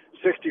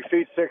 60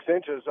 feet 6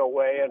 inches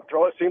away, and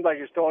it seemed like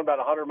he was throwing about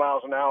 100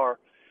 miles an hour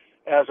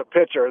as a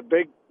pitcher.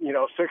 Big,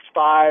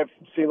 6'5",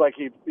 seemed like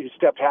he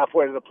stepped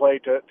halfway to the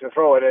plate to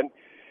throw it. And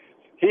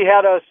he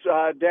had us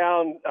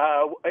down,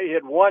 he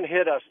had one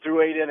hit us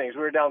through 8 innings.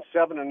 We were down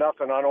 7-0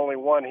 on only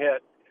one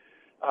hit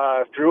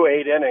through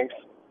 8 innings.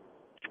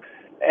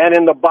 And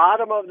in the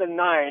bottom of the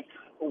ninth,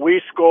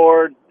 we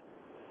scored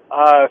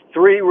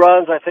 3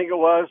 runs, I think it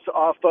was,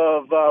 off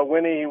of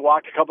Winnie. He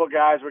walked a couple of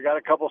guys. We got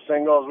a couple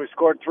singles. We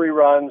scored 3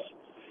 runs.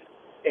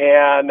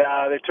 And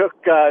they took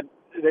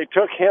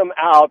him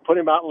out, put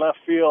him out in left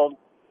field.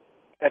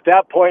 At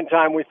that point in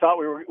time, we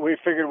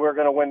figured we were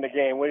going to win the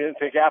game. We didn't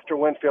think after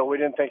Winfield, we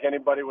didn't think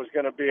anybody was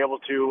going to be able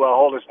to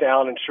hold us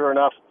down. And sure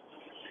enough,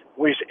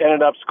 we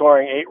ended up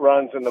scoring 8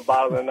 runs in the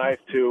bottom of the ninth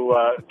to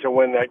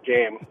win that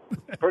game.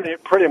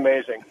 Pretty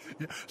amazing.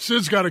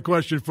 Sid's got a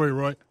question for you,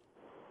 Roy.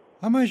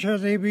 How much are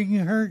they being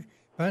hurt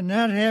by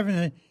not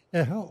having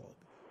a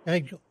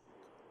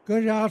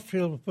good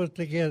outfield put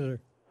together?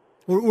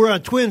 We're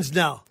on Twins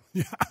now.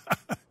 Yeah.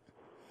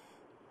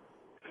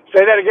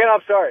 Say that again.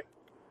 I'm sorry.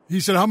 He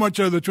said, how much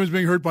are the Twins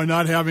being hurt by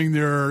not having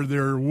their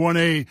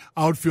 1A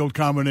outfield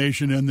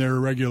combination in there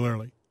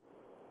regularly?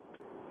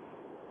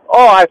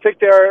 Oh, I think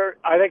they're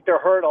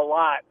hurt a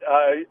lot.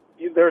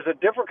 There's a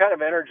different kind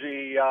of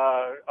energy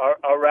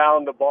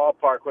around the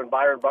ballpark when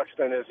Byron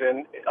Buxton is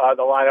in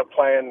the lineup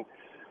playing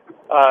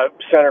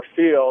center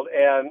field,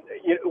 and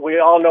we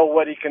all know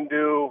what he can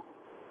do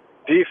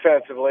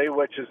defensively,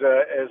 which is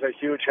a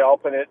huge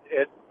help, and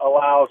it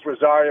allows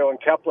Rosario and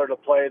Kepler to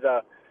play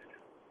the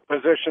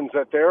positions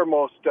that they're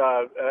most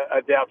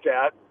adept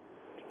at.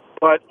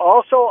 But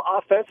also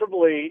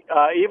offensively,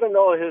 even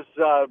though his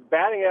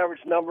batting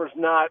average number's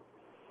not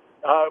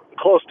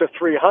close to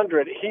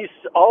 300, he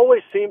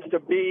always seems to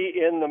be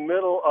in the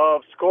middle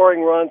of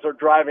scoring runs or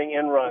driving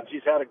in runs.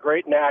 He's had a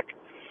great knack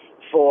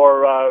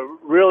for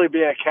really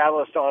being a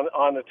catalyst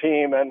on the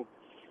team. And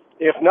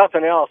if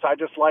nothing else, I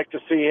just like to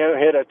see him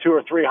hit a 2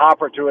 or 3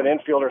 hopper to an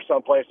infielder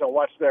someplace and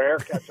watch their hair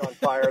catch on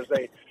fire as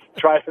they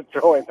try to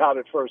throw him out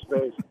at first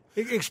base.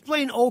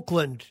 Explain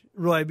Oakland,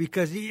 Roy,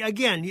 because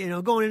again,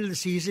 going into the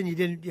season, you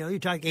didn't, you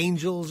talk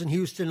Angels and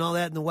Houston and all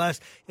that in the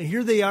West, and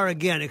here they are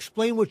again.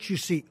 Explain what you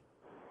see.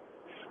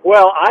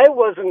 Well, I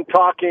wasn't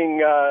talking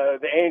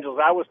the Angels.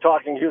 I was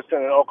talking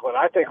Houston and Oakland.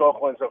 I think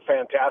Oakland's a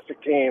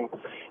fantastic team,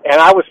 and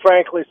I was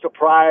frankly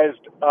surprised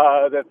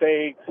that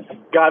they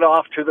got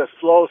off to the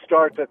slow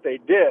start that they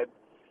did.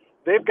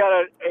 They've got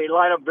a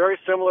lineup very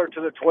similar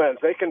to the Twins.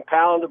 They can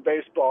pound the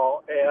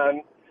baseball,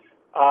 and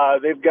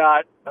they've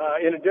got,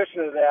 in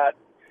addition to that,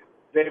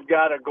 they've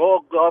got a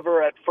Gold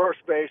Glover at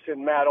first base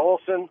in Matt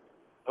Olson,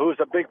 who's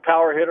a big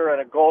power hitter and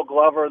a Gold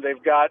Glover.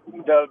 They've got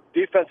the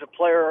Defensive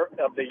Player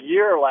of the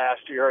Year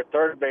last year at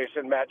third base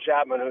in Matt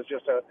Chapman, who's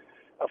just a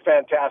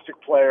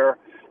fantastic player.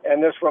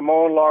 And this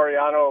Ramon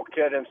Laureano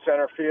kid in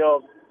center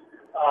field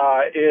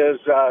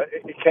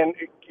can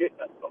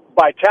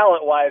by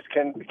talent-wise,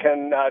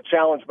 can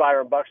challenge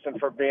Byron Buxton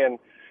for being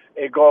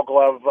a Gold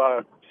Glove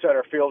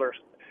center fielder.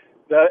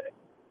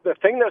 The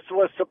thing that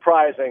was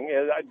surprising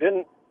is I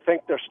didn't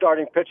think their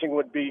starting pitching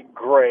would be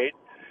great,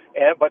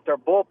 but their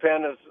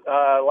bullpen is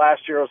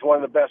last year was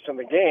one of the best in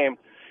the game.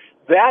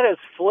 That has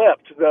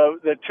flipped.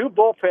 The 2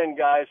 bullpen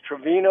guys,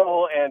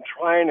 Trevino and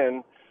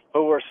Trinan,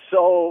 who were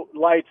so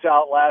lights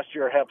out last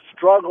year, have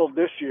struggled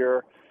this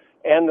year.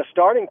 And the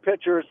starting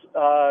pitchers,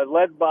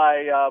 led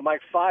by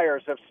Mike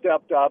Fiers, have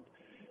stepped up.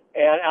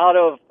 And out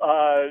of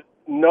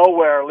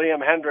nowhere,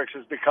 Liam Hendricks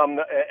has become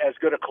as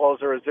good a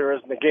closer as there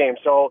is in the game.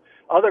 So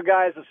other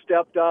guys have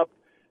stepped up.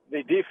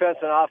 The defense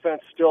and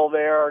offense still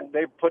there.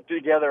 They've put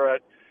together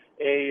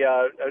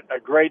a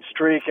great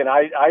streak, and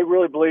I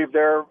really believe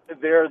they're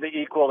the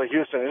equal to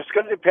Houston. It's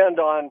going to depend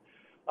on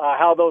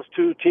how those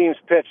two teams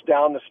pitch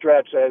down the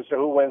stretch as to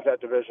who wins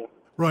that division.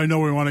 Right, I know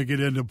we want to get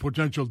into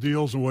potential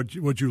deals and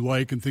what you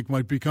like and think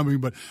might be coming,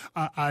 but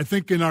I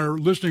think in our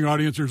listening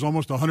audience there's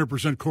almost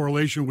 100%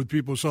 correlation with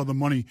people who saw the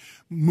movie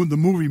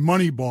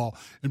Moneyball,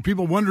 and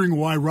people wondering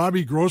why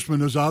Robbie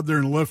Grossman is out there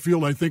in left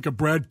field. I think of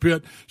Brad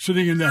Pitt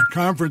sitting in that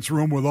conference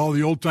room with all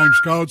the old-time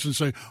scouts and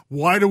say,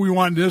 why do we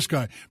want this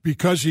guy?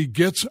 Because he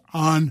gets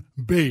on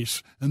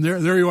base. And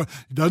there you are.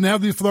 He doesn't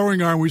have the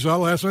throwing arm we saw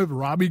last night, but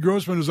Robbie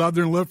Grossman is out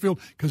there in left field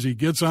because he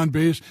gets on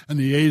base, and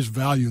the A's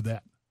value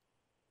that.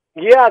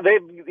 Yeah,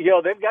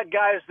 they've got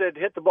guys that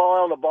hit the ball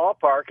out of the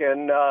ballpark,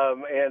 and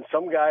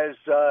some guys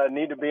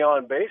need to be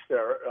on base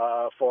there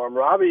for him.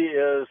 Robbie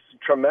is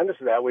tremendous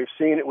at that. We've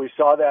seen it. We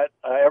saw that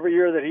every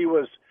year that he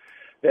was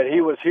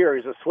here.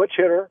 He's a switch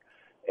hitter,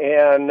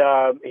 and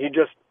he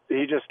just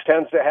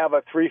tends to have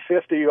a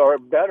 350 or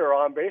better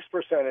on base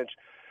percentage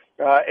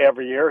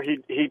every year.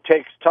 He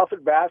takes tough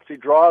at bats. He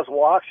draws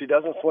walks. He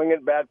doesn't swing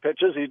at bad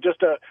pitches. He's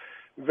just a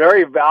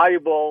very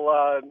valuable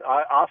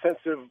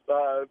offensive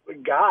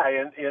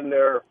guy in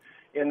their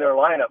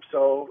lineup.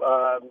 So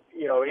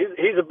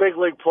he's a big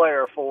league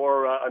player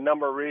for a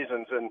number of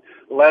reasons, and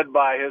led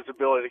by his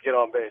ability to get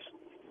on base.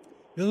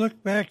 You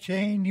look back to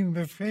Andy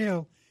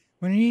McPhail,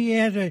 when he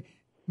had to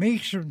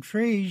make some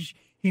trades,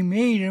 he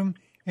made them,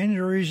 and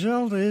the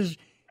result is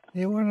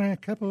they won a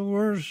couple of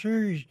World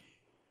Series.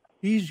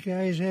 These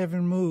guys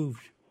haven't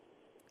moved.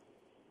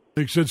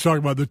 Sid's talking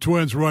about the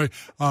Twins, Roy.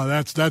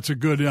 That's a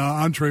good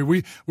entree.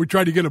 We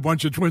tried to get a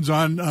bunch of Twins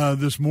on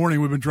this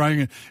morning. We've been trying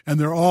it, and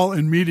they're all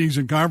in meetings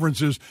and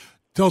conferences.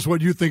 Tell us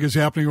what you think is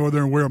happening over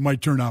there and where it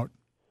might turn out.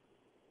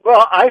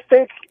 Well, I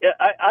think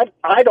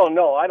I don't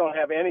know. I don't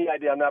have any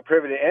idea. I'm not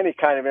privy to any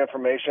kind of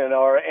information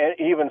or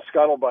even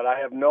scuttlebutt.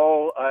 I have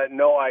no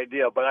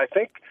idea. But I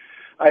think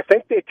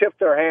they tipped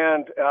their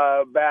hand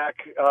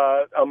back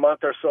a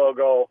month or so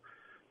ago.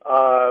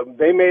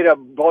 They made a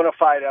bona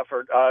fide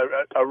effort,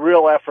 a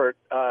real effort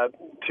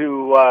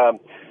to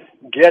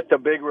get the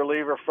big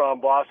reliever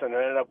from Boston,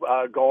 and ended up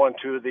going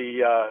to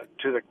the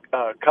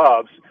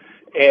Cubs,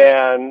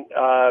 and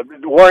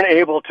weren't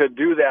able to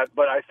do that.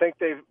 But I think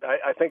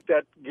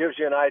that gives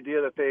you an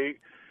idea that they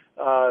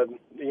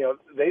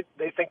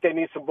think they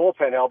need some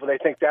bullpen help, and they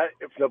think that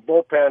if the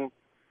bullpen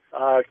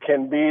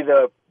can be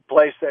the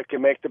place that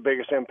can make the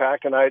biggest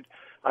impact, and I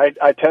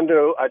tend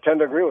to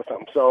agree with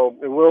them. So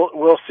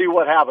we'll see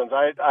what happens.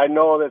 I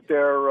know that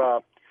they're.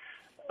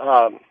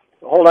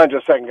 Hold on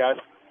just a second, guys.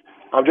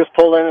 I'm just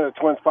pulling into the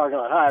Twins parking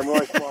lot. Hi, I'm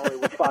Roy Smalley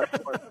with Fox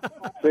Sports.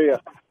 See ya.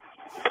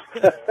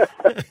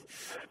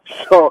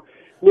 So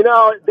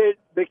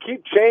they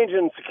keep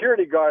changing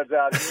security guards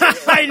out here.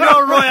 I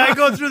know, Roy. I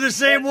go through the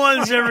same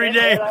ones every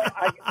day.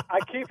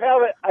 I keep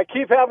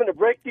having to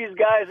break these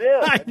guys in.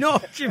 I know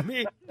what you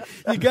mean.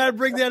 You got to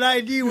bring that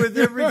ID with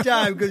every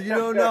time because you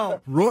don't know.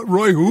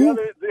 Roy, who?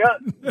 The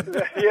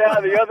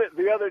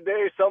other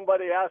day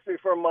somebody asked me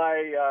for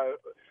my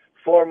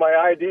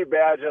ID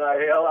badge, and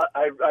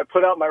I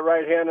put out my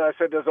right hand and I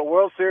said, "Does a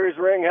World Series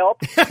ring help?"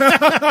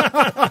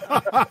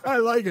 I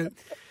like it.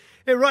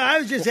 Hey, Roy, I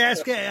was just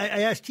asking,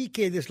 I asked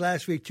TK this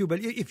last week too,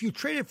 but if you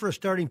traded for a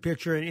starting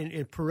pitcher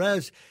in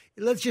Perez,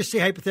 let's just say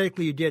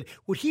hypothetically you did,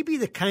 would he be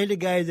the kind of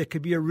guy that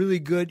could be a really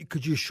good,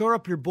 could you shore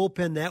up your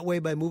bullpen that way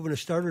by moving a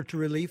starter to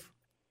relief?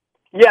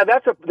 Yeah,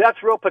 that's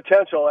real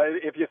potential.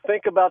 If you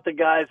think about the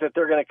guys that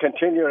they're going to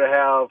continue to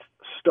have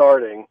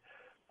starting,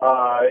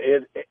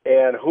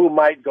 and who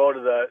might go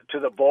to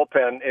the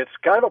bullpen, it's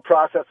kind of a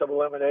process of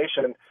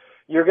elimination.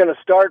 You're going to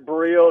start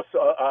Barrios,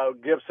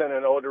 Gibson,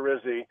 and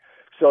Odorizzi.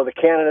 So the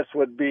candidates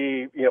would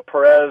be,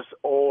 Perez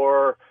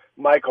or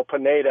Michael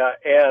Pineda,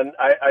 and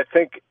I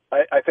think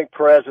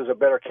Perez is a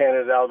better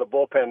candidate out of the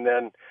bullpen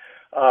than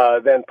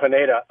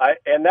Pineda.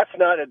 And that's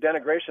not a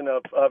denigration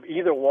of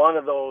either one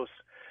of those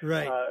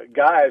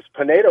guys.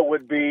 Pineda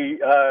would be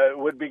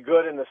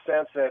good in the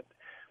sense that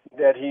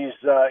he's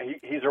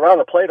around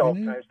the plate all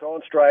the time,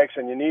 throwing strikes,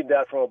 and you need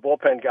that from a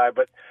bullpen guy.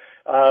 But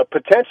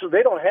potentially,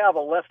 they don't have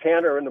a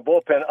left-hander in the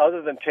bullpen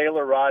other than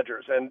Taylor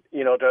Rogers, and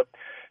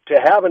to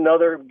have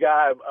another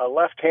guy, a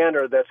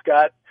left-hander that's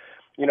got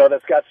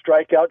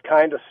strikeout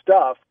kind of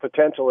stuff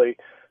potentially,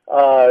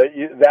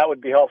 that would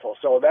be helpful.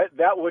 So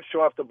that would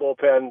show up the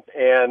bullpen,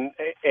 and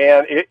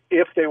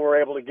if they were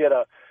able to get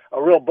a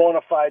real bona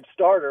fide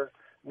starter,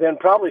 then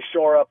probably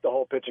shore up the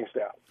whole pitching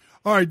staff.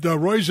 All right,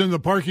 Roy's in the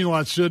parking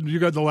lot. Sid, you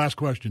got the last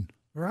question.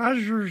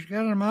 Rogers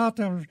got him out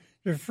on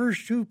the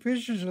first two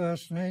pitches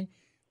last night.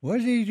 What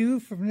did he do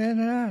from then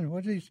on?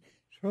 What did he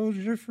throw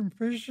different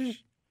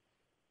pitches?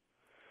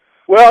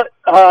 Well,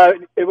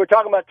 if we're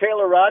talking about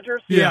Taylor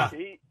Rogers, yeah.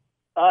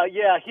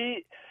 Yeah,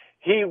 he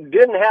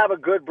didn't have a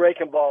good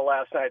breaking ball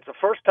last night. It's the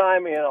first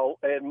time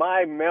in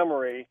my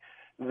memory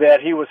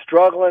that he was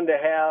struggling to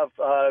have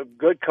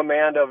good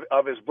command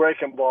of his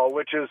breaking ball,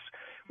 which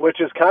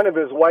is kind of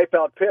his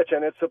wipeout pitch,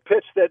 and it's a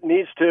pitch that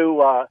needs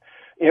to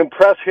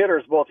impress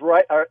hitters.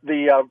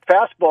 The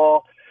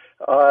fastball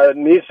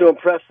needs to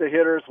impress the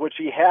hitters, which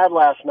he had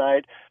last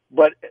night.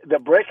 But the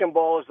breaking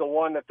ball is the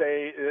one that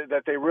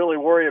they really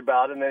worry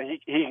about, and then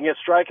he can get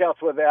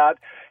strikeouts with that,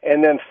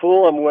 and then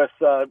fool them with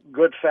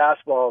good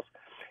fastballs.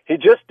 He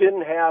just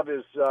didn't have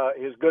his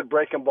good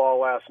breaking ball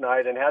last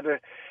night, and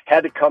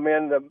had to come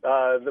in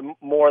the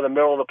more in the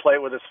middle of the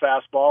plate with his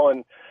fastball,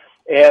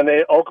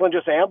 and Oakland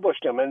just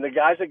ambushed him. And the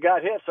guys that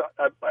got hit,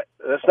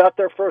 it's not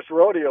their first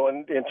rodeo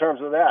in terms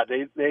of that.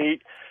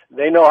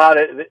 They know how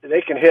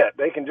they can hit.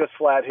 They can just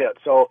flat hit.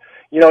 So,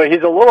 he's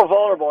a little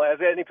vulnerable, as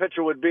any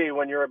pitcher would be,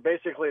 when you're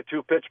basically a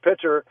two-pitch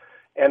pitcher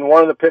and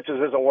one of the pitches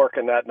isn't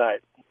working that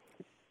night.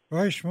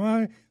 Royce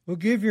Smalley will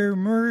give your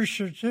MERS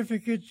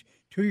certificates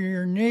to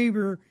your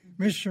neighbor,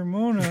 Mr.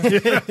 Mona,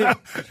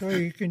 so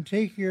you can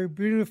take your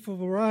beautiful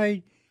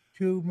ride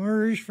to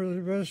MERS for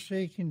the best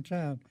steak in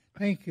town.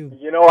 Thank you.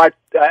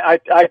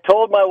 I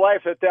told my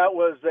wife that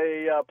was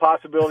a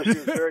possibility. She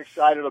was very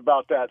excited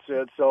about that,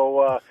 Sid.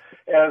 So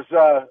as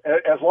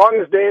long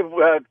as Dave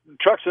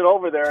trucks it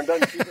over there and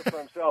doesn't keep it for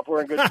himself,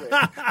 we're in good shape.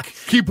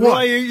 Keep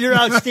Roy, you're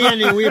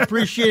outstanding. We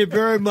appreciate it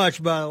very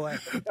much, by the way.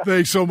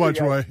 Thanks so much,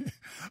 Roy.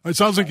 It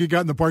sounds like you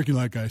got in the parking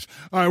lot, guys.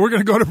 All right, we're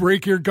going to go to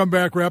break here, come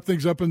back, wrap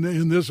things up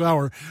in this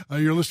hour.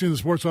 You're listening to the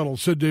Sports Huddle.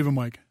 Sid, Dave, and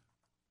Mike.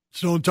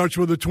 Still in touch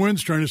with the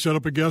Twins, trying to set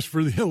up a guest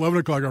for the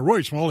 11 o'clock hour.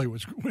 Roy Smalley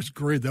was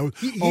great. That was,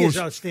 he is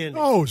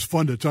outstanding. Oh, it was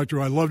fun to talk to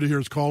him. I love to hear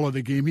his call of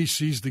the game. He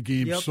sees the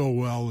game so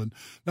well, and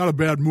not a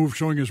bad move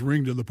showing his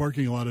ring to the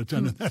parking lot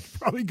attendant. That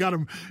probably got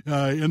him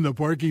in the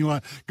parking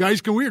lot.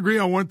 Guys, can we agree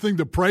on one thing?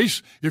 The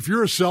price, if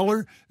you're a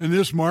seller in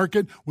this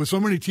market, with so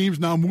many teams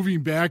now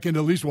moving back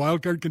into at least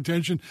wild card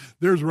contention,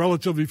 there's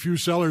relatively few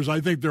sellers.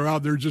 I think they're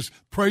out there just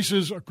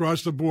prices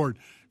across the board.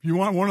 If you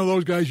want one of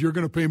those guys, you're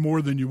going to pay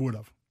more than you would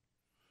have.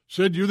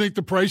 Sid, do you think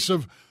the price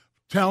of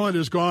talent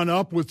has gone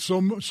up with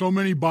so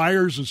many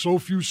buyers and so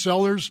few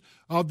sellers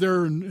out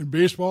there in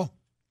baseball?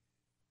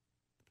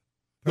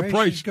 The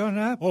price has gone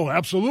up? Oh,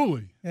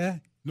 absolutely. Yeah.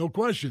 No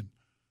question.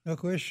 No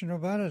question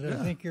about it.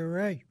 I think you're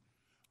right.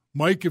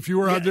 Mike, if you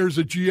were out there as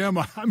a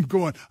GM,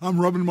 I'm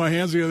rubbing my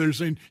hands together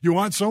saying, you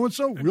want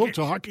so-and-so? We'll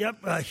talk.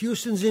 Yep.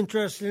 Houston's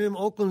interested in him.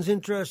 Oakland's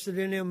interested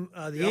in him.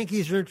 The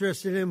Yankees are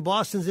interested in him.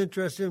 Boston's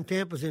interested in him.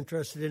 Tampa's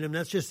interested in him.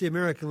 That's just the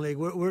American League.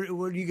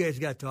 What do you guys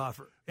got to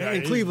offer?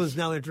 And Cleveland's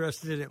now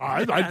interested in him.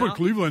 I'd put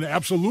Cleveland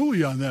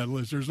absolutely on that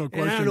list. There's no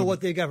question. And I don't know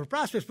what they got for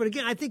prospects, but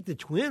again, I think the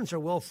Twins are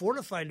well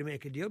fortified to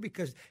make a deal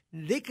because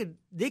they could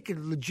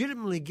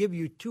legitimately give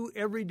you two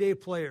everyday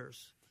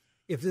players.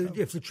 If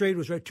the trade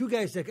was right, two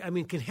guys that,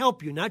 can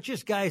help you, not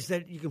just guys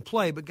that you can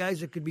play, but guys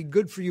that could be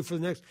good for you for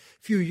the next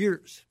few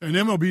years. And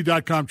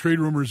MLB.com Trade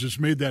Rumors has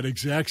made that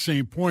exact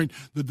same point,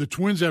 that the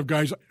Twins have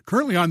guys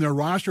currently on their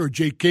roster.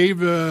 Jake Cave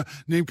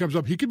name comes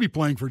up. He could be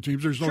playing for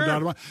teams. There's no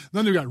doubt about it.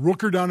 Then they've got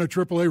Rooker down at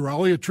AAA,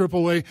 Raleigh at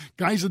AAA,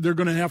 guys that they're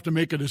going to have to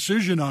make a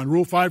decision on,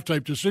 Rule 5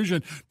 type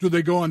decision. Do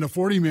they go on the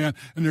 40-man?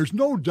 And there's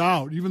no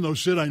doubt, even though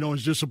Sid, I know,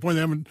 is disappointed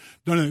they haven't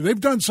done anything.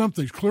 They've done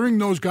something, clearing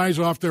those guys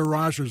off their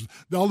rosters.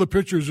 All the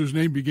pitchers whose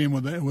name began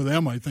with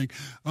them, I think,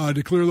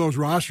 to clear those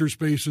roster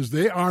spaces.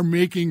 They are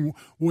making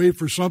way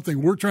for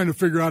something. We're trying to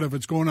figure out if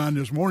it's going on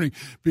this morning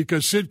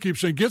because Sid keeps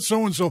saying, get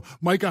so-and-so.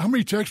 Micah, how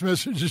many text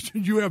messages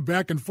did you have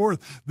back and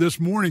forth this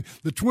morning?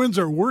 The Twins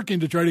are working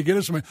to try to get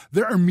us somebody.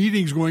 There are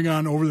meetings going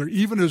on over there,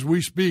 even as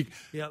we speak.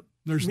 Yep.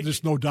 There's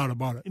just no doubt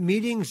about it.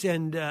 Meetings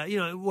and,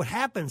 what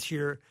happens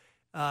here,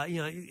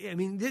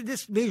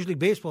 this Major League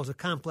Baseball is a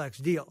complex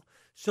deal.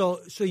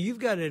 So you've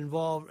got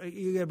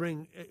to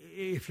bring,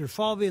 if you're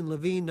Falvey and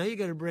Levine, now you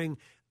got to bring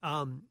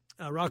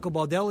Rocco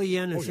Baldelli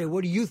in and say,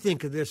 what do you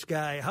think of this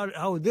guy?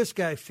 How would this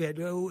guy fit?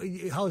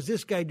 How is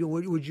this guy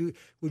doing? Would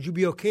you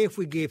be okay if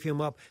we gave him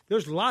up?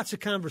 There's lots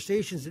of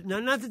conversations.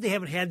 Not that they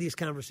haven't had these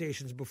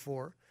conversations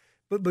before,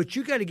 but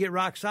you got to get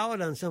rock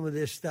solid on some of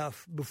this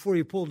stuff before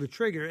you pull the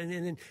trigger. And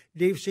then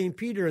Dave St.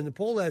 Peter and the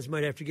Pohlads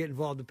might have to get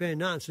involved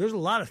depending on. So there's a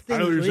lot of things.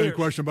 I know there's any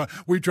question about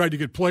we tried to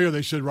get player.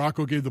 They said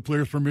Rocco gave the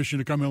players permission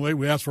to come in late.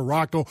 We asked for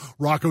Rocco.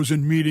 Rocco's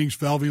in meetings.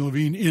 Falvey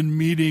Levine in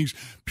meetings.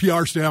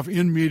 PR staff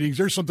in meetings.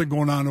 There's something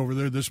going on over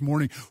there this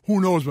morning. Who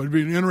knows? But it'd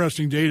be an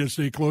interesting day to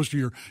stay close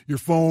to your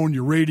phone,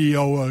 your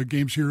radio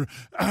games here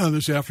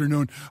this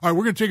afternoon. All right,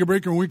 we're going to take a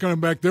break, and when we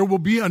come back, there will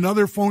be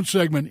another phone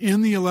segment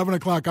in the 11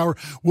 o'clock hour.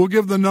 We'll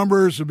give the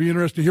numbers. It'll be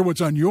interesting to hear what's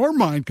on your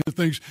mind because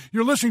things.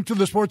 You're listening to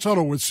the Sports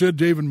Huddle with Sid,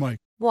 Dave, and Mike.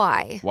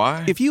 Why?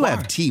 Why? If you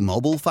have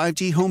T-Mobile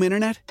 5G home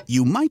internet,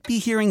 you might be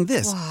hearing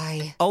this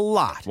Why? a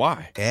lot.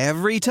 Why?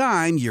 Every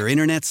time your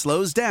internet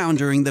slows down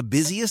during the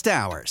busiest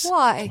hours.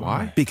 Why?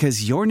 Why?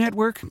 Because your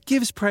network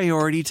gives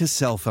priority to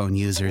cell phone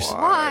users.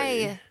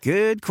 Why?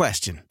 Good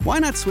question. Why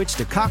not switch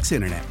to Cox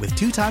Internet with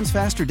 2 times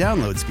faster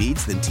download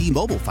speeds than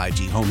T-Mobile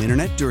 5G home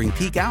internet during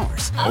peak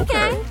hours?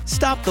 Okay.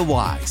 Stop the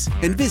whys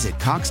and visit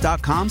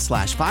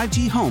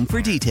cox.com/5G home for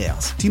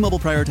details. T-Mobile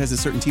prioritizes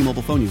certain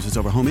T-Mobile phone users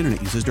over home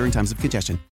internet users during times of congestion.